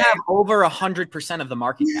someone have over 100% of the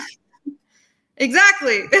market cap?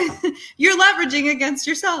 Exactly. You're leveraging against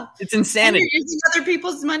yourself. It's insanity. And you're using other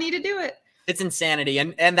people's money to do it. It's insanity.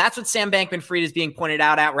 And that's what Sam Bankman-Fried is being pointed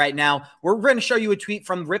out at right now. We're going to show you a tweet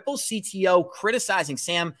from Ripple's CTO criticizing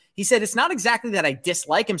Sam. He said, it's not exactly that I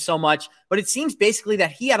dislike him so much, but it seems basically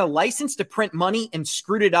that he had a license to print money and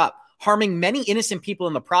screwed it up, harming many innocent people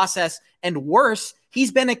in the process. And worse,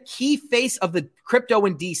 he's been a key face of the crypto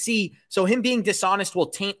in DC. So him being dishonest will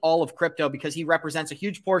taint all of crypto, because he represents a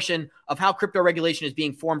huge portion of how crypto regulation is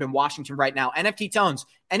being formed in Washington right now. NFT Tones,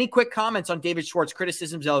 any quick comments on David Schwartz's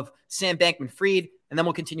criticisms of Sam Bankman-Fried? And then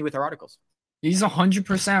we'll continue with our articles. He's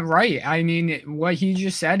 100% right. I mean, what he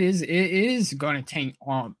just said it is going to taint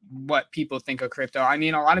what people think of crypto. I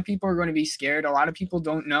mean, a lot of people are going to be scared. A lot of people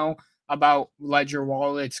don't know about ledger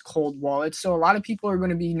wallets, cold wallets. So a lot of people are going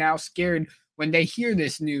to be now scared when they hear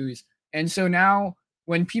this news. And so now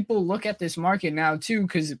when people look at this market now too,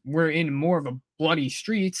 because we're in more of a bloody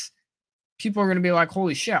streets, people are going to be like,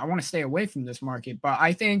 holy shit, I want to stay away from this market. But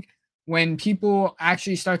I think when people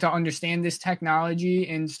actually start to understand this technology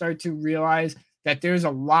and start to realize that there's a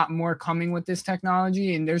lot more coming with this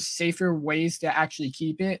technology and there's safer ways to actually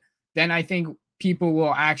keep it, then I think people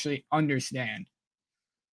will actually understand.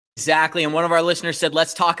 Exactly. And one of our listeners said,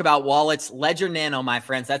 let's talk about wallets. Ledger Nano, my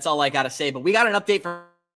friends. That's all I got to say. But we got an update from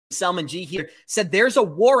Selman G here. Said there's a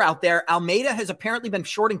war out there. Alameda has apparently been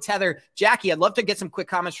shorting Tether. Jackie, I'd love to get some quick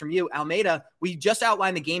comments from you. Alameda, we just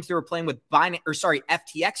outlined the games they were playing with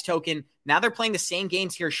FTX token. Now they're playing the same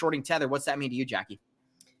games here, shorting Tether. What's that mean to you, Jackie?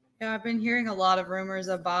 Yeah, I've been hearing a lot of rumors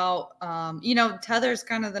about, Tether's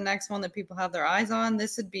kind of the next one that people have their eyes on.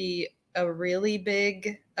 This would be a really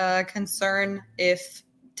big concern if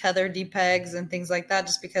Tether depegs and things like that,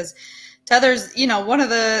 just because Tether's, one of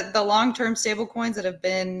the long-term stable coins that have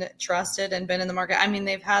been trusted and been in the market. I mean,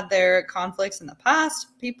 they've had their conflicts in the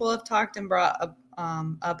past. People have talked and brought up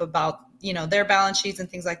about, their balance sheets and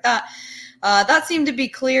things like that. That seemed to be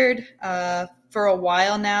cleared for a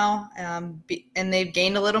while now. And they've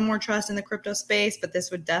gained a little more trust in the crypto space, but this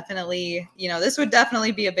would definitely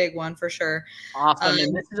be a big one for sure. Awesome.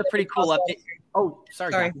 And this is a pretty cool update. Oh,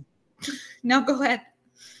 sorry. No, go ahead.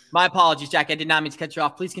 My apologies, Jack. I did not mean to cut you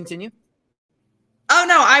off. Please continue. Oh,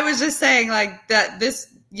 no, I was just saying like that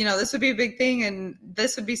this would be a big thing and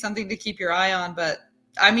this would be something to keep your eye on. But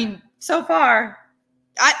I mean, so far,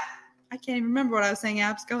 I can't even remember what I was saying,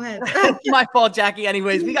 Abs. Go ahead. My fault, Jackie.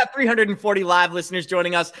 Anyways, we got 340 live listeners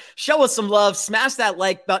joining us. Show us some love. Smash that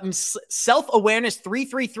like button. Self-Awareness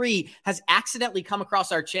 333 has accidentally come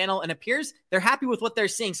across our channel and appears they're happy with what they're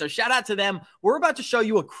seeing. So shout out to them. We're about to show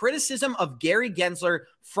you a criticism of Gary Gensler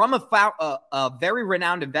from a very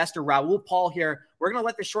renowned investor, Raul Paul here. We're going to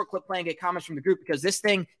let this short clip play and get comments from the group because this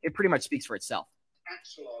thing, it pretty much speaks for itself.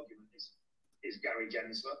 Actual argument is Gary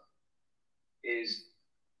Gensler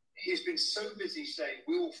he's been so busy saying,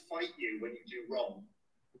 we will fight you when you do wrong.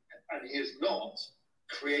 And he has not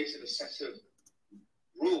created a set of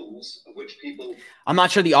rules of which people... I'm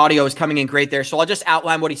not sure the audio is coming in great there, so I'll just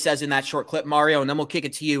outline what he says in that short clip, Mario, and then we'll kick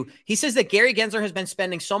it to you. He says that Gary Gensler has been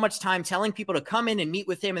spending so much time telling people to come in and meet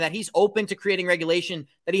with him and that he's open to creating regulation,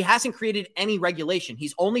 that he hasn't created any regulation.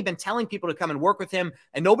 He's only been telling people to come and work with him,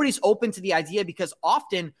 and nobody's open to the idea because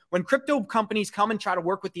often when crypto companies come and try to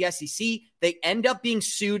work with the SEC, they end up being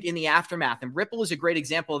sued in the aftermath, and Ripple is a great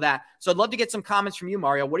example of that. So I'd love to get some comments from you,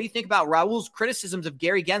 Mario. What do you think about Raul's criticisms of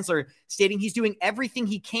Gary Gensler stating he's doing everything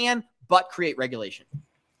he can but create regulation?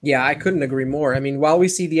 Yeah, I couldn't agree more. I mean, while we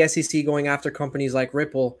see the SEC going after companies like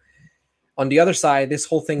Ripple, on the other side, this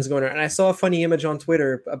whole thing's going on. And I saw a funny image on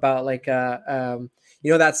Twitter about like,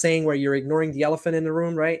 that saying where you're ignoring the elephant in the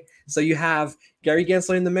room, right? So you have Gary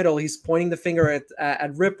Gensler in the middle. He's pointing the finger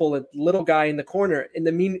at Ripple, at little guy in the corner.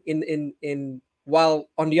 While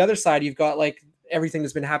on the other side, you've got like everything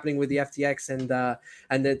that's been happening with the FTX and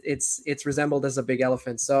that it's resembled as a big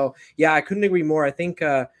elephant. So yeah, I couldn't agree more. I think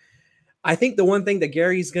the one thing that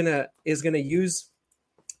Gary is gonna use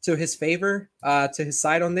to his favor, to his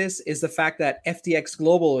side on this, is the fact that FTX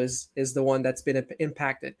Global is the one that's been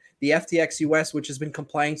impacted. The FTX US, which has been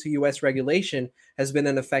complying to US regulation, has been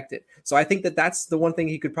unaffected. So I think that that's the one thing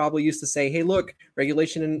he could probably use to say, hey, look,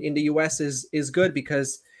 regulation in the US is good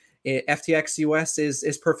because FTX US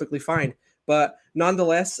is perfectly fine. But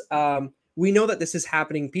nonetheless, we know that this is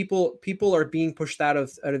happening. People are being pushed out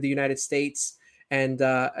of the United States. And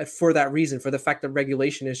for that reason, for the fact that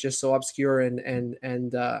regulation is just so obscure and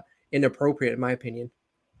inappropriate, in my opinion.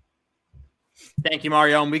 Thank you,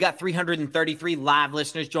 Mario. And we got 333 live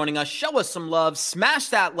listeners joining us. Show us some love. Smash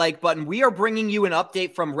that like button. We are bringing you an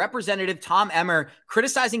update from Representative Tom Emmer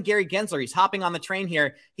criticizing Gary Gensler. He's hopping on the train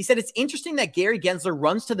here. He said, it's interesting that Gary Gensler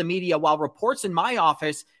runs to the media while reports in my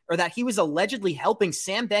office are that he was allegedly helping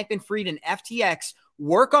Sam Bankman-Fried and FTX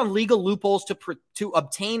work on legal loopholes to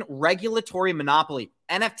obtain regulatory monopoly.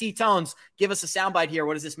 NFT Tones, give us a soundbite here.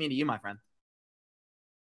 What does this mean to you, my friend?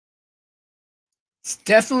 It's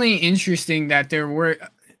definitely interesting that there were,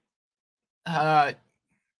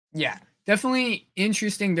 definitely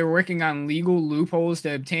interesting. They're working on legal loopholes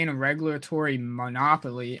to obtain a regulatory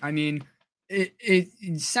monopoly. I mean,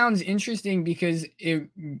 it sounds interesting because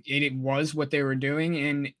it was what they were doing,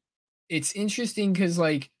 and it's interesting because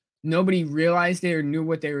like nobody realized it or knew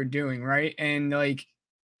what they were doing, right? And like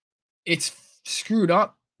it's screwed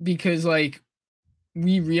up because like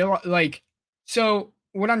we realize like so.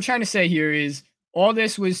 What I'm trying to say here is, all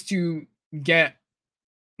this was to get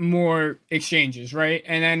more exchanges, right?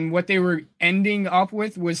 And then what they were ending up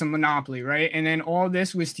with was a monopoly, right? And then all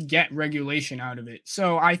this was to get regulation out of it.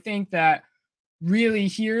 So I think that really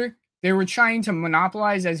here, they were trying to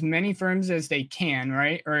monopolize as many firms as they can,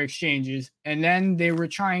 right? Or exchanges. And then they were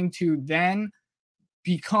trying to then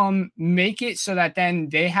make it so that then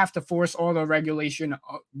they have to force all the regulation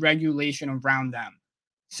around them,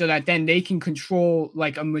 so that then they can control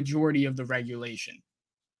like a majority of the regulation.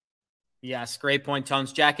 Yes, great point,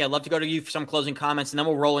 Tones. Jackie, I'd love to go to you for some closing comments, and then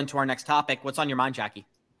we'll roll into our next topic. What's on your mind, Jackie?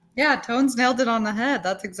 Yeah, Tones nailed it on the head.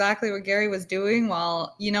 That's exactly what Gary was doing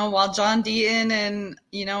while John Deaton and,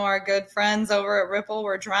 our good friends over at Ripple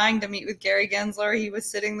were trying to meet with Gary Gensler. He was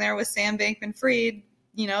sitting there with Sam Bankman-Fried,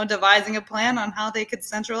 devising a plan on how they could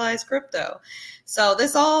centralize crypto. So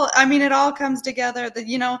this all, it all comes together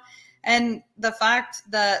that, and the fact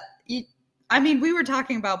that, we were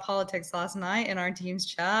talking about politics last night in our team's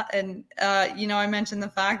chat. And, I mentioned the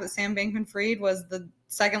fact that Sam Bankman-Fried was the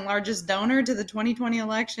second largest donor to the 2020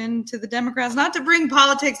 election to the Democrats. Not to bring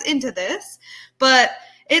politics into this, but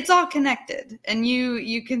it's all connected. And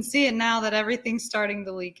you can see it now that everything's starting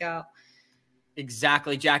to leak out.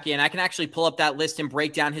 Exactly, Jackie. And I can actually pull up that list and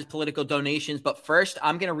break down his political donations. But first,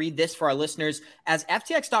 I'm going to read this for our listeners. As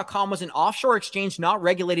FTX.com was an offshore exchange not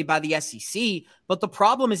regulated by the SEC, but the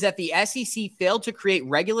problem is that the SEC failed to create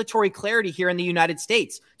regulatory clarity here in the United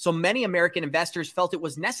States. So many American investors felt it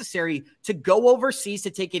was necessary to go overseas to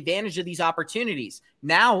take advantage of these opportunities.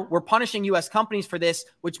 Now we're punishing U.S. companies for this,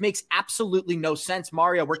 which makes absolutely no sense.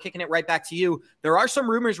 Mario, we're kicking it right back to you. There are some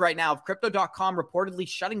rumors right now of Crypto.com reportedly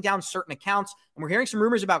shutting down certain accounts, and we're hearing some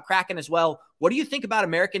rumors about Kraken as well. What do you think about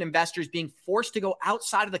American investors being forced to go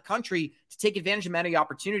outside of the country to take advantage of many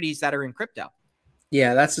opportunities that are in crypto?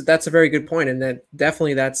 Yeah, that's a very good point, and that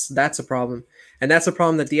definitely that's a problem, and that's a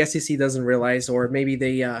problem that the SEC doesn't realize, or maybe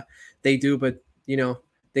they do, but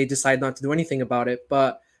they decide not to do anything about it.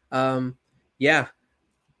 But yeah,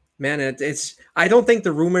 man, it's I don't think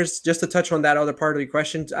the rumors, just to touch on that other part of the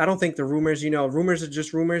question, I don't think the rumors, rumors are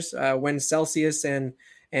just rumors. When Celsius and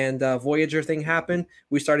Voyager thing happened,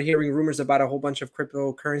 we started hearing rumors about a whole bunch of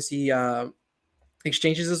cryptocurrency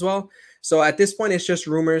exchanges as well. So at this point, it's just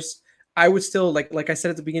rumors. I would still, like I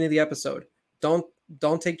said at the beginning of the episode,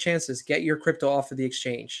 don't take chances. Get your crypto off of the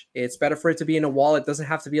exchange. It's better for it to be in a wallet. It doesn't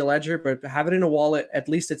have to be a ledger, but have it in a wallet. At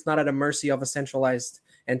least it's not at a mercy of a centralized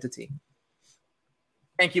entity.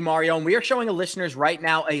 Thank you, Mario. And we are showing the listeners right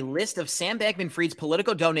now a list of Sam Bankman-Fried's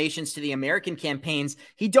political donations to the American campaigns.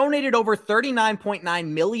 He donated over $39.9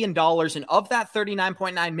 million. And of that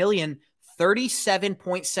 $39.9 million,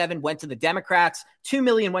 37.7 went to the Democrats, 2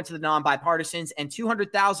 million went to the non-bipartisans, and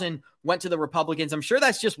 200,000 went to the Republicans. I'm sure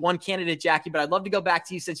that's just one candidate, Jackie, but I'd love to go back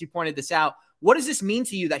to you since you pointed this out. What does this mean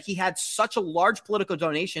to you that he had such a large political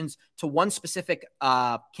donations to one specific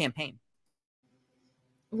campaign?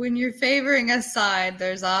 when you're favoring a side,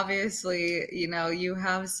 there's obviously, you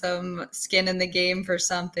have some skin in the game for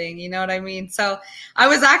something. You know what I mean? So I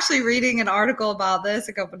was actually reading an article about this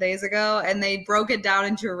a couple of days ago, and they broke it down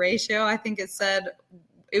into a ratio. I think it said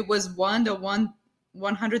it was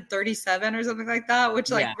 1:137 or something like that, which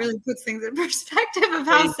really puts things in perspective of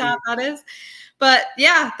how sad that is. But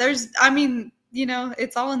yeah,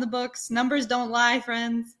 it's all in the books. Numbers don't lie,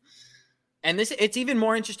 friends. And it's even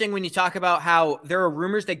more interesting when you talk about how there are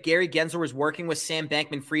rumors that Gary Gensler was working with Sam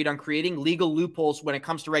Bankman-Fried on creating legal loopholes when it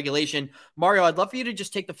comes to regulation. Mario, I'd love for you to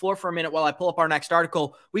just take the floor for a minute while I pull up our next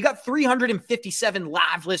article. We got 357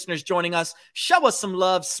 live listeners joining us. Show us some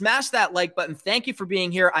love. Smash that like button. Thank you for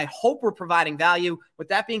being here. I hope we're providing value. With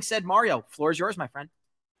that being said, Mario, floor is yours, my friend.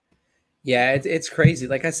 Yeah, it's crazy.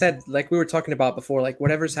 Like I said, like we were talking about before, like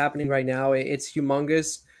whatever's happening right now, it's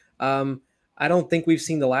humongous. I don't think we've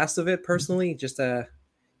seen the last of it personally. Just,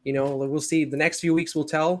 we'll see. The next few weeks will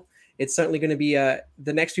tell. It's certainly going to be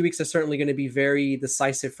the next few weeks are certainly going to be very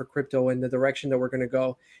decisive for crypto and the direction that we're going to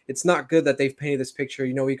go. It's not good that they've painted this picture.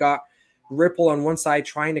 We got Ripple on one side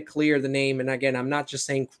trying to clear the name. And again, I'm not just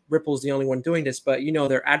saying Ripple's the only one doing this, but,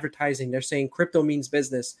 they're advertising. They're saying crypto means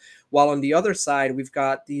business. While on the other side, we've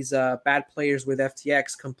got these bad players with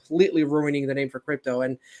FTX completely ruining the name for crypto.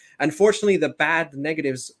 And unfortunately, the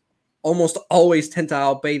negatives almost always tend to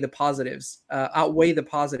outweigh the positives.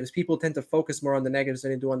 People tend to focus more on the negatives than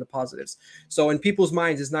they do on the positives. So in people's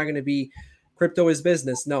minds, it's not going to be crypto is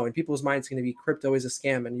business. No, in people's minds, it's going to be crypto is a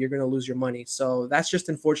scam and you're going to lose your money. So that's just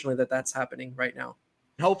unfortunately that's happening right now.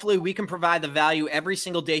 Hopefully we can provide the value every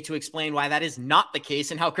single day to explain why that is not the case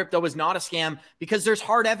and how crypto is not a scam, because there's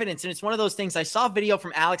hard evidence. And it's one of those things. I saw a video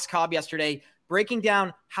from Alex Cobb yesterday breaking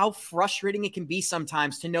down how frustrating it can be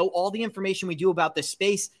sometimes to know all the information we do about this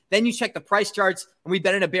space. Then you check the price charts, and we've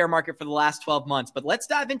been in a bear market for the last 12 months. But let's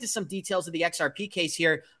dive into some details of the XRP case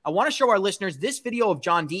here. I want to show our listeners this video of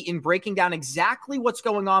John Deaton breaking down exactly what's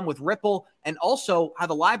going on with Ripple and also how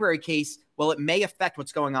the library case, it may affect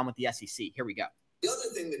what's going on with the SEC. Here we go. The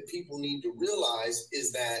other thing that people need to realize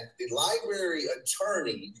is that the library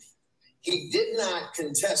attorney, he did not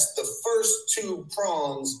contest the first two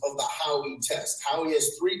prongs of the Howey test. Howey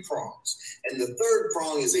has three prongs, and the third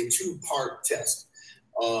prong is a two-part test,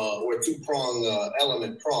 or two-prong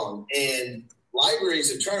element prong. And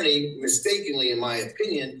library's attorney, mistakenly, in my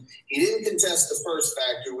opinion, he didn't contest the first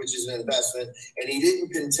factor, which is an investment, and he didn't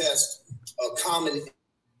contest a common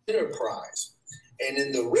enterprise. And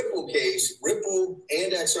in the Ripple case, Ripple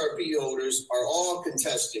and XRP holders are all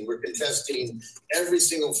contesting. We're contesting every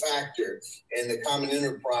single factor, and the common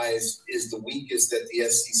enterprise is the weakest that the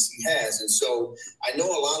SEC has. And so I know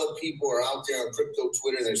a lot of people are out there on crypto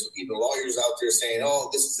Twitter, and there's even lawyers out there saying,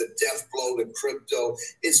 oh, this is a death blow to crypto.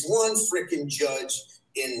 It's one freaking judge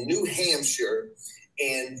in New Hampshire,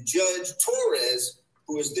 and Judge Torres,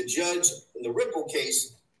 who is the judge in the Ripple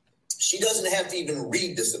case, she doesn't have to even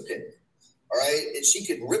read this opinion. All right. And she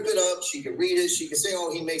could rip it up. She could read it. She could say,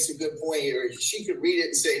 oh, he makes a good point here. She could read it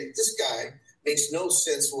and say, this guy makes no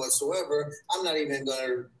sense whatsoever. I'm not even going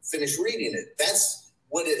to finish reading it. That's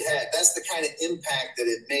what it had. That's the kind of impact that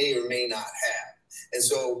it may or may not have. And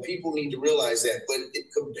so people need to realize that. But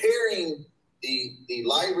comparing the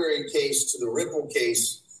library case to the Ripple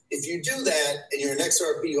case, if you do that and you're an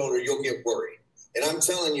XRP holder, you'll get worried. And I'm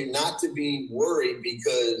telling you not to be worried,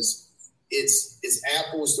 because it's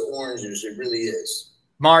apples to oranges. It really is.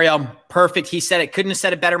 Mario, perfect. He said it. Couldn't have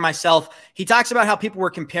said it better myself. He talks about how people were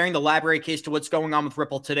comparing the library case to what's going on with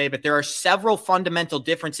Ripple today, but there are several fundamental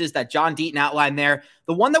differences that John Deaton outlined there.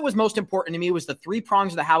 The one that was most important to me was the three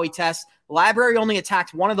prongs of the Howey test. The library only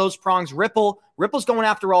attacked one of those prongs, Ripple's going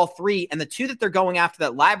after all three, and the two that they're going after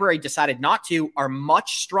that library decided not to are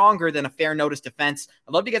much stronger than a fair notice defense.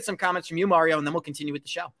 I'd love to get some comments from you, Mario, and then we'll continue with the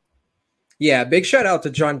show. Yeah, big shout out to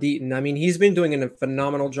John Deaton. I mean, he's been doing a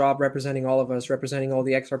phenomenal job representing all of us, representing all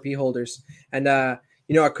the XRP holders. And,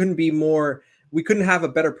 we couldn't have a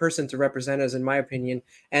better person to represent us, in my opinion.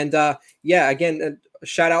 And again,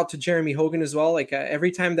 shout out to Jeremy Hogan as well. Like every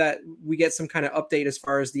time that we get some kind of update as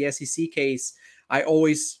far as the SEC case, I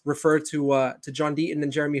always refer to John Deaton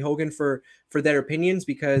and Jeremy Hogan for their opinions,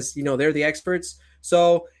 because, they're the experts.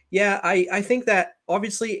 So yeah, I think that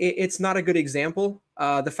obviously it's not a good example.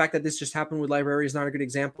 The fact that this just happened with library is not a good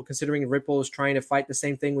example, considering Ripple is trying to fight the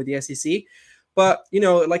same thing with the SEC. But,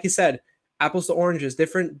 like you said, apples to oranges,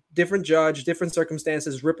 different judge, different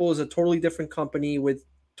circumstances. Ripple is a totally different company with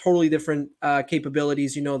totally different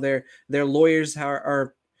capabilities. Their lawyers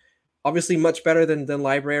are obviously much better than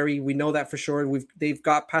library. We know that for sure. They've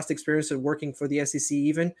got past experience of working for the SEC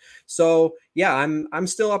even. So yeah, I'm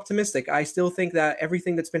still optimistic. I still think that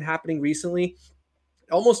everything that's been happening recently,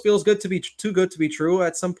 almost feels good to be too good to be true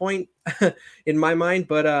at some point in my mind.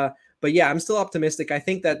 But yeah, I'm still optimistic. I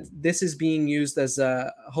think that this is being used as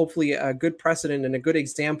hopefully a good precedent and a good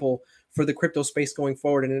example for the crypto space going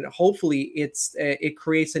forward. And hopefully it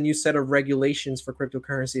creates a new set of regulations for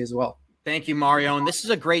cryptocurrency as well. Thank you, Mario. And this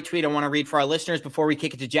is a great tweet I want to read for our listeners before we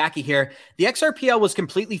kick it to Jackie here. The XRPL was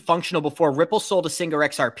completely functional before Ripple sold a Singer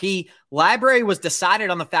XRP. Library was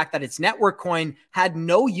decided on the fact that its network coin had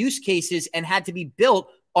no use cases and had to be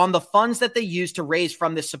built on the funds that they used to raise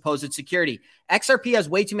from this supposed security. XRP has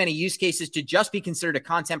way too many use cases to just be considered a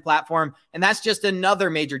content platform, and that's just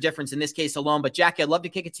another major difference in this case alone. But Jackie, I'd love to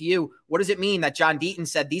kick it to you. What does it mean that John Deaton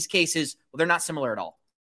said these cases, well, they're not similar at all?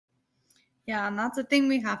 Yeah, and that's the thing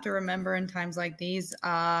we have to remember in times like these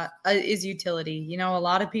is utility. You know, a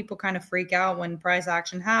lot of people kind of freak out when price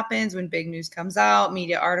action happens, when big news comes out,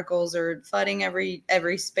 media articles are flooding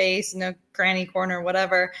every space, no cranny corner,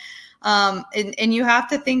 whatever. And you have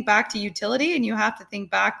to think back to utility, and you have to think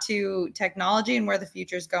back to technology and where the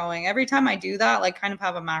future is going. Every time I do that, like kind of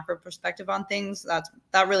have a macro perspective on things,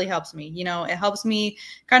 that really helps me. You know, it helps me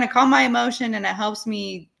kind of calm my emotion, and it helps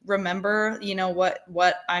me remember, you know,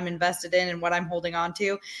 what I'm invested in and what I'm holding on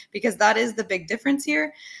to, because that is the big difference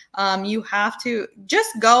here. You have to just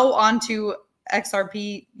go onto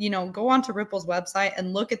XRP, you know, go onto Ripple's website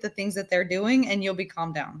and look at the things that they're doing, and you'll be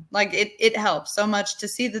calmed down. Like it helps so much to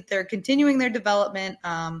see that they're continuing their development.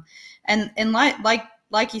 And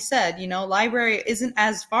like you said, you know, Library isn't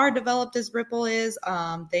as far developed as Ripple is.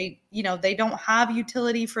 They don't have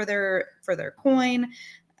utility for their coin.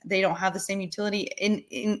 They don't have the same utility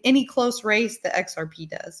in any close race that XRP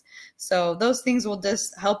does. So those things will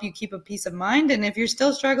just help you keep a peace of mind. And if you're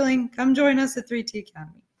still struggling, come join us at 3T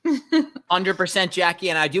Academy. 100%, Jackie.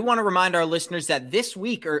 And I do want to remind our listeners that this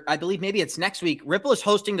week, or I believe maybe it's next week, Ripple is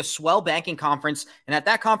hosting the Swell Banking Conference. And at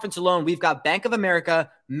that conference alone, we've got Bank of America,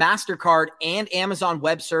 MasterCard, and Amazon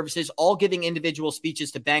Web Services all giving individual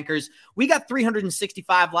speeches to bankers. We got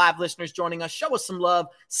 365 live listeners joining us. Show us some love.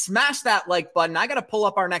 Smash that like button. I got to pull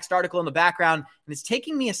up our next article in the background, and it's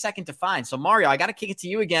taking me a second to find. So, Mario, I got to kick it to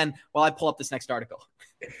you again while I pull up this next article.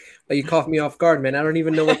 Well, you caught me off guard, man. I don't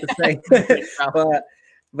even know what to say.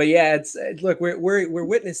 But yeah, look, we're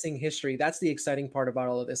witnessing history. That's the exciting part about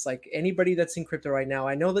all of this. Like anybody that's in crypto right now,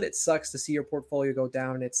 I know that it sucks to see your portfolio go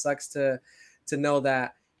down. It sucks to know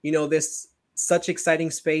that, you know, this such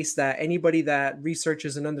exciting space that anybody that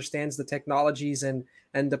researches and understands the technologies and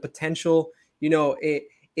the potential, you know,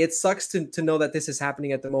 it sucks to know that this is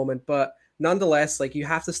happening at the moment. But nonetheless, like you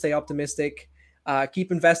have to stay optimistic,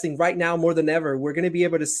 keep investing right now more than ever. We're going to be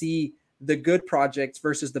able to see the good projects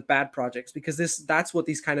versus the bad projects, because that's what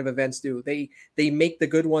these kind of events do. They make the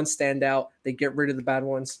good ones stand out. They get rid of the bad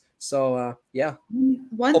ones. So yeah.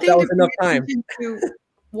 One thing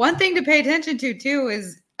to pay attention to too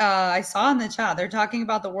is I saw in the chat they're talking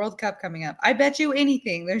about the World Cup coming up. I bet you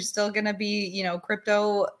anything there's still going to be, you know,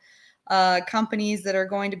 crypto companies that are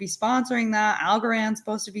going to be sponsoring that. Algorand's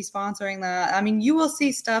supposed to be sponsoring that. I mean, you will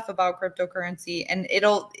see stuff about cryptocurrency, and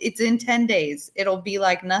it's in 10 days. It'll be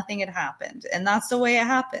like nothing had happened. And that's the way it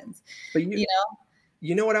happens. But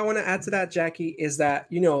you know what I want to add to that, Jackie, is that,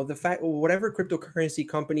 you know, the fact whatever cryptocurrency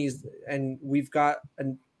companies, and we've got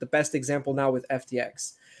the best example now with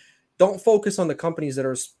FTX, don't focus on the companies that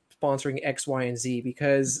are sponsoring X, Y, and Z,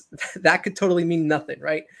 because that could totally mean nothing,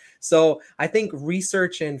 right? So I think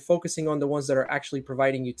research and focusing on the ones that are actually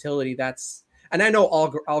providing utility, and I know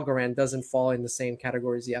Algorand doesn't fall in the same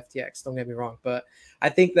category as the FTX, don't get me wrong, but I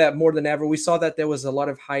think that more than ever, we saw that there was a lot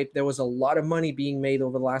of hype. There was a lot of money being made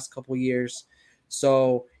over the last couple of years.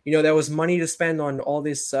 So, you know, there was money to spend on all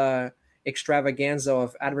this extravaganza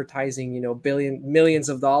of advertising, you know, millions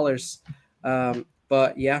of dollars.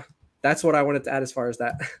 But yeah, that's what I wanted to add as far as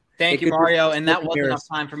that. Thank you, Mario. And that wasn't enough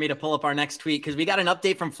time for me to pull up our next tweet, because we got an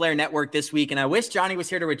update from Flare Network this week, and I wish Johnny was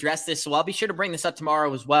here to address this, so I'll be sure to bring this up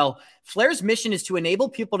tomorrow as well. Flare's mission is to enable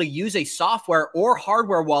people to use a software or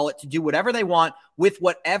hardware wallet to do whatever they want with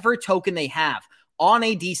whatever token they have on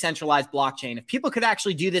a decentralized blockchain. If people could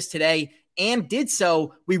actually do this today and did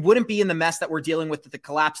so, we wouldn't be in the mess that we're dealing with the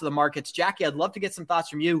collapse of the markets. Jackie, I'd love to get some thoughts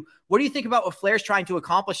from you. What do you think about what Flare's trying to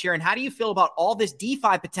accomplish here, and how do you feel about all this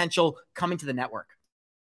DeFi potential coming to the network?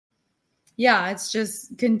 Yeah, it's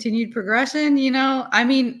just continued progression. You know, I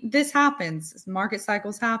mean, this happens. Market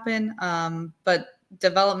cycles happen, but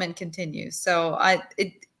development continues. So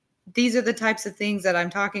these are the types of things that I'm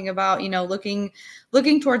talking about, you know, looking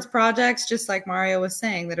towards projects, just like Mario was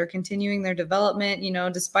saying, that are continuing their development, you know,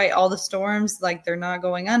 despite all the storms, like they're not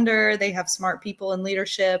going under. They have smart people in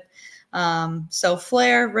leadership. So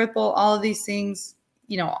Flare, Ripple, all of these things,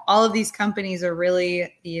 all of these companies are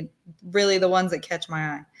really the ones that catch my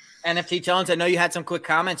eye. NFT Tones, I know you had some quick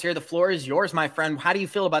comments here. The floor is yours, my friend. How do you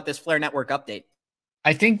feel about this Flare Network update?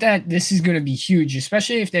 I think that this is going to be huge,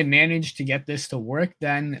 especially if they manage to get this to work.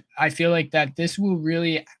 Then I feel like that this will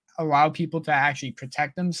really allow people to actually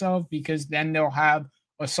protect themselves, because then they'll have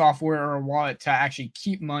a software or a wallet to actually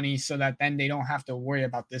keep money, so that then they don't have to worry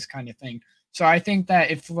about this kind of thing. So I think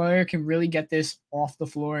that if Flare can really get this off the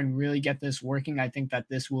floor and really get this working, I think that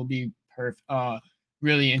this will be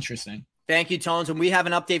really interesting. Thank you, Tones. And we have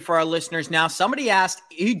an update for our listeners now. Somebody asked,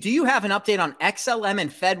 do you have an update on XLM and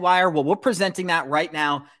Fedwire? Well, we're presenting that right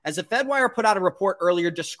now, as the Fedwire put out a report earlier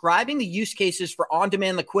describing the use cases for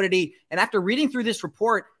on-demand liquidity. And after reading through this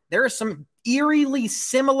report, there are some eerily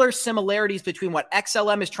similar similarities between what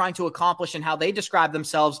XLM is trying to accomplish and how they describe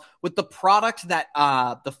themselves with the product that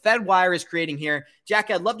the Fedwire is creating here.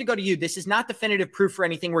 Jackie, I'd love to go to you. This is not definitive proof for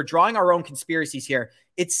anything. We're drawing our own conspiracies here.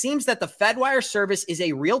 It seems that the Fedwire service is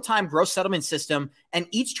a real-time gross settlement system, and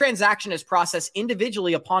each transaction is processed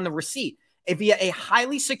individually upon the receipt via a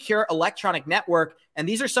highly secure electronic network. And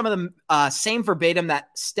these are some of the same verbatim that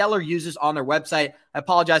Stellar uses on their website. I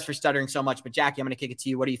apologize for stuttering so much, but Jackie, I'm going to kick it to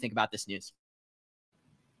you. What do you think about this news?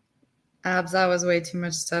 Abs, that was way too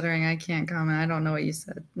much stuttering. I can't comment. I don't know what you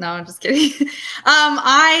said. No, I'm just kidding.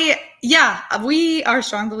 We are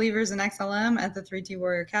strong believers in XLM at the 3T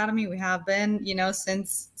Warrior Academy. We have been,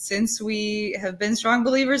 since we have been strong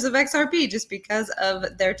believers of XRP, just because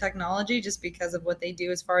of their technology, just because of what they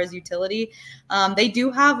do as far as utility. They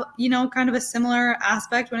do have, kind of a similar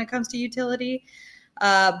aspect when it comes to utility.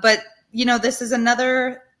 But this is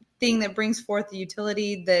another thing that brings forth the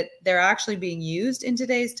utility that they're actually being used in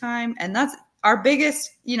today's time. And that's our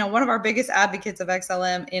biggest, one of our biggest advocates of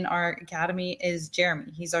XLM in our academy is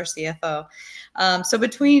Jeremy. He's our CFO. So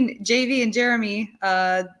between JV and Jeremy,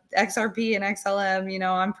 XRP and XLM,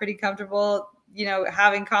 I'm pretty comfortable,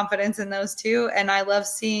 having confidence in those two. And I love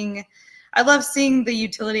seeing the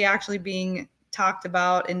utility actually being talked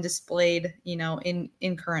about and displayed,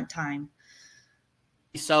 in current time.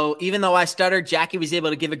 So even though I stuttered, Jackie was able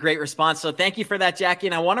to give a great response. So thank you for that, Jackie.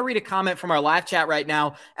 And I want to read a comment from our live chat right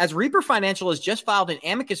now, as Reaper Financial has just filed an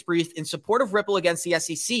amicus brief in support of Ripple against the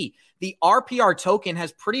SEC. The RPR token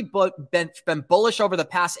has been bullish over the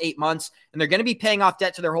past 8 months, and they're going to be paying off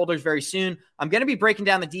debt to their holders very soon. I'm going to be breaking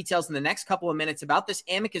down the details in the next couple of minutes about this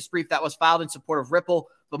amicus brief that was filed in support of Ripple.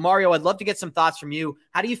 But Mario, I'd love to get some thoughts from you.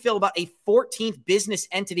 How do you feel about a 14th business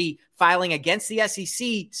entity filing against the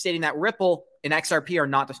SEC, stating that Ripple and XRP are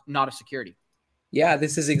not a security? Yeah,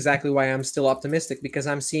 this is exactly why I'm still optimistic, because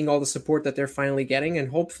I'm seeing all the support that they're finally getting, and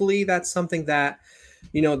hopefully that's something that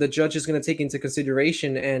the judge is going to take into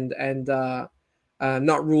consideration and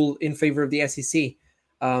not rule in favor of the SEC.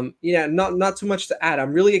 Not too much to add.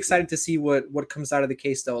 I'm really excited to see what comes out of the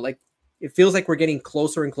case, though. Like, it feels like we're getting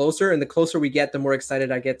closer and closer, and the closer we get, the more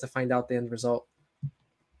excited I get to find out the end result.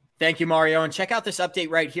 Thank you, Mario. And check out this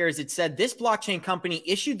update right here. As it said, this blockchain company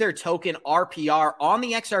issued their token RPR on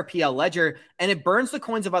the XRPL ledger, and it burns the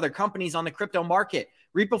coins of other companies on the crypto market.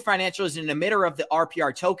 Reaper Financial is an emitter of the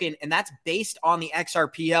RPR token, and that's based on the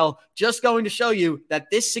XRPL. Just going to show you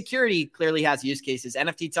that this security clearly has use cases.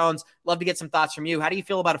 NFT Tones, love to get some thoughts from you. How do you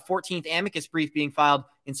feel about a 14th amicus brief being filed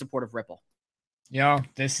in support of Ripple?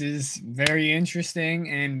 This is very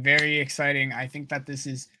interesting and very exciting. I think that this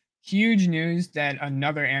is huge news that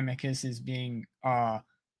another amicus is being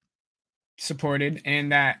supported,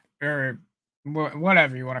 and that, or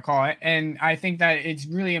whatever you want to call it. And I think that it's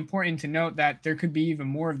really important to note that there could be even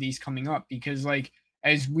more of these coming up, because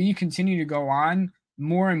as we continue to go on,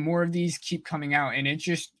 more and more of these keep coming out, and it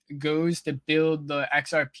just goes to build the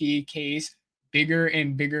XRP case bigger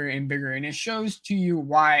and bigger and bigger. And it shows to you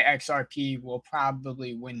why XRP will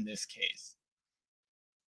probably win this case.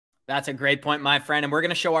 That's a great point, my friend. And we're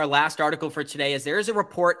going to show our last article for today, as there is a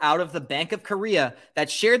report out of the Bank of Korea that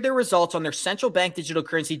shared their results on their central bank digital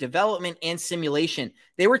currency development and simulation.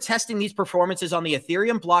 They were testing these performances on the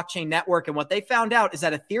Ethereum blockchain network, and what they found out is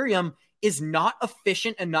that Ethereum is not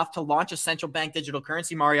efficient enough to launch a central bank digital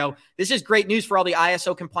currency, Mario. This is great news for all the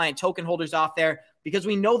ISO compliant token holders out there, because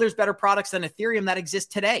we know there's better products than Ethereum that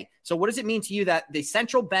exist today. So what does it mean to you that the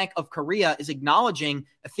Central Bank of Korea is acknowledging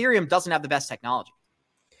Ethereum doesn't have the best technology?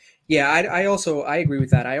 Yeah, I agree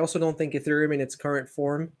with that. I also don't think Ethereum in its current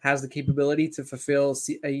form has the capability to fulfill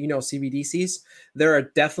CBDCs. There are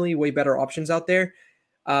definitely way better options out there.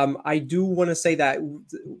 I do want to say that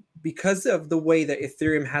because of the way that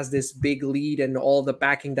Ethereum has this big lead and all the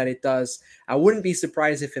backing that it does, I wouldn't be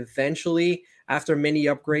surprised if eventually, after many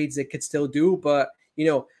upgrades, it could still do. But,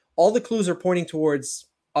 all the clues are pointing towards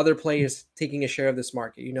other players taking a share of this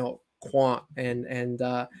market. Quant and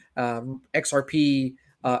XRP,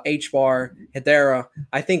 Hbar, Hedera.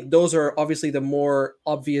 I think those are obviously the more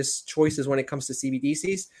obvious choices when it comes to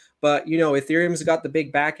CBDCs. But Ethereum's got the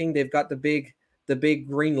big backing. They've got the big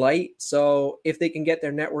green light. So if they can get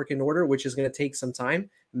their network in order, which is going to take some time,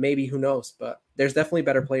 maybe, who knows? But there's definitely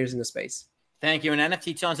better players in the space. Thank you. And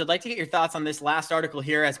NFT Tones, I'd like to get your thoughts on this last article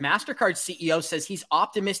here, as MasterCard's CEO says he's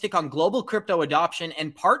optimistic on global crypto adoption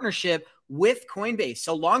and partnership with Coinbase.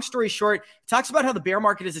 So long story short, he talks about how the bear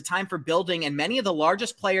market is a time for building, and many of the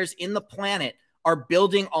largest players in the planet are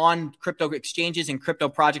building on crypto exchanges and crypto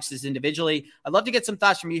projects as individually. I'd love to get some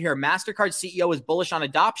thoughts from you here. MasterCard's CEO is bullish on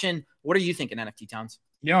adoption. What are you thinking, NFT Tones?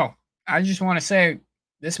 Yo, I just want to say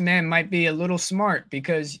this man might be a little smart,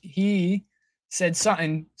 because he said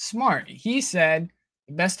something smart. He said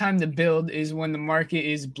the best time to build is when the market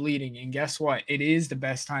is bleeding. And guess what? It is the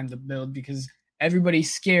best time to build, because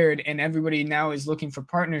everybody's scared and everybody now is looking for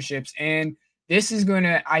partnerships. And this is going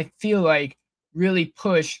to, I feel like, really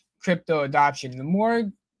push crypto adoption. The more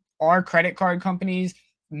our credit card companies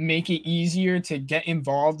make it easier to get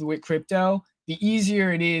involved with crypto, the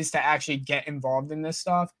easier it is to actually get involved in this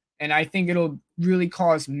stuff. And I think it'll really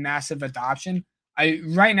cause massive adoption.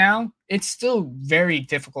 Right now, it's still very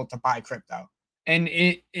difficult to buy crypto. And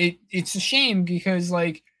it's a shame, because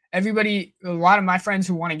like everybody, a lot of my friends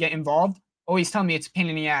who want to get involved always tell me it's a pain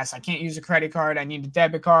in the ass. I can't use a credit card. I need a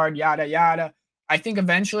debit card, yada, yada. I think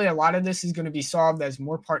eventually a lot of this is going to be solved as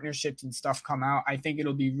more partnerships and stuff come out. I think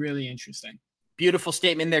it'll be really interesting. Beautiful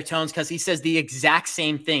statement there, Tones, because he says the exact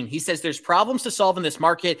same thing. He says there's problems to solve in this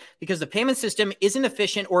market because the payment system isn't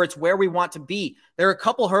efficient, or it's where we want to be. There are a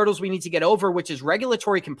couple hurdles we need to get over, which is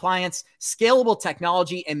regulatory compliance, scalable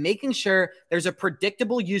technology, and making sure there's a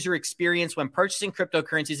predictable user experience when purchasing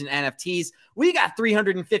cryptocurrencies and NFTs. We got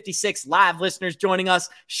 356 live listeners joining us.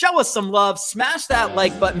 Show us some love. Smash that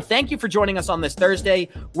like button. Thank you for joining us on this Thursday.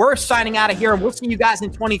 We're signing out of here, and we'll see you guys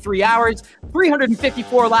in 23 hours.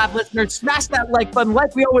 354 live listeners. Smash that like button.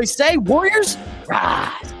 Like we always say, Warriors,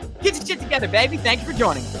 rise. Get your shit together, baby. Thank you for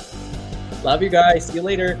joining us. Love you guys. See you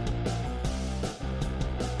later.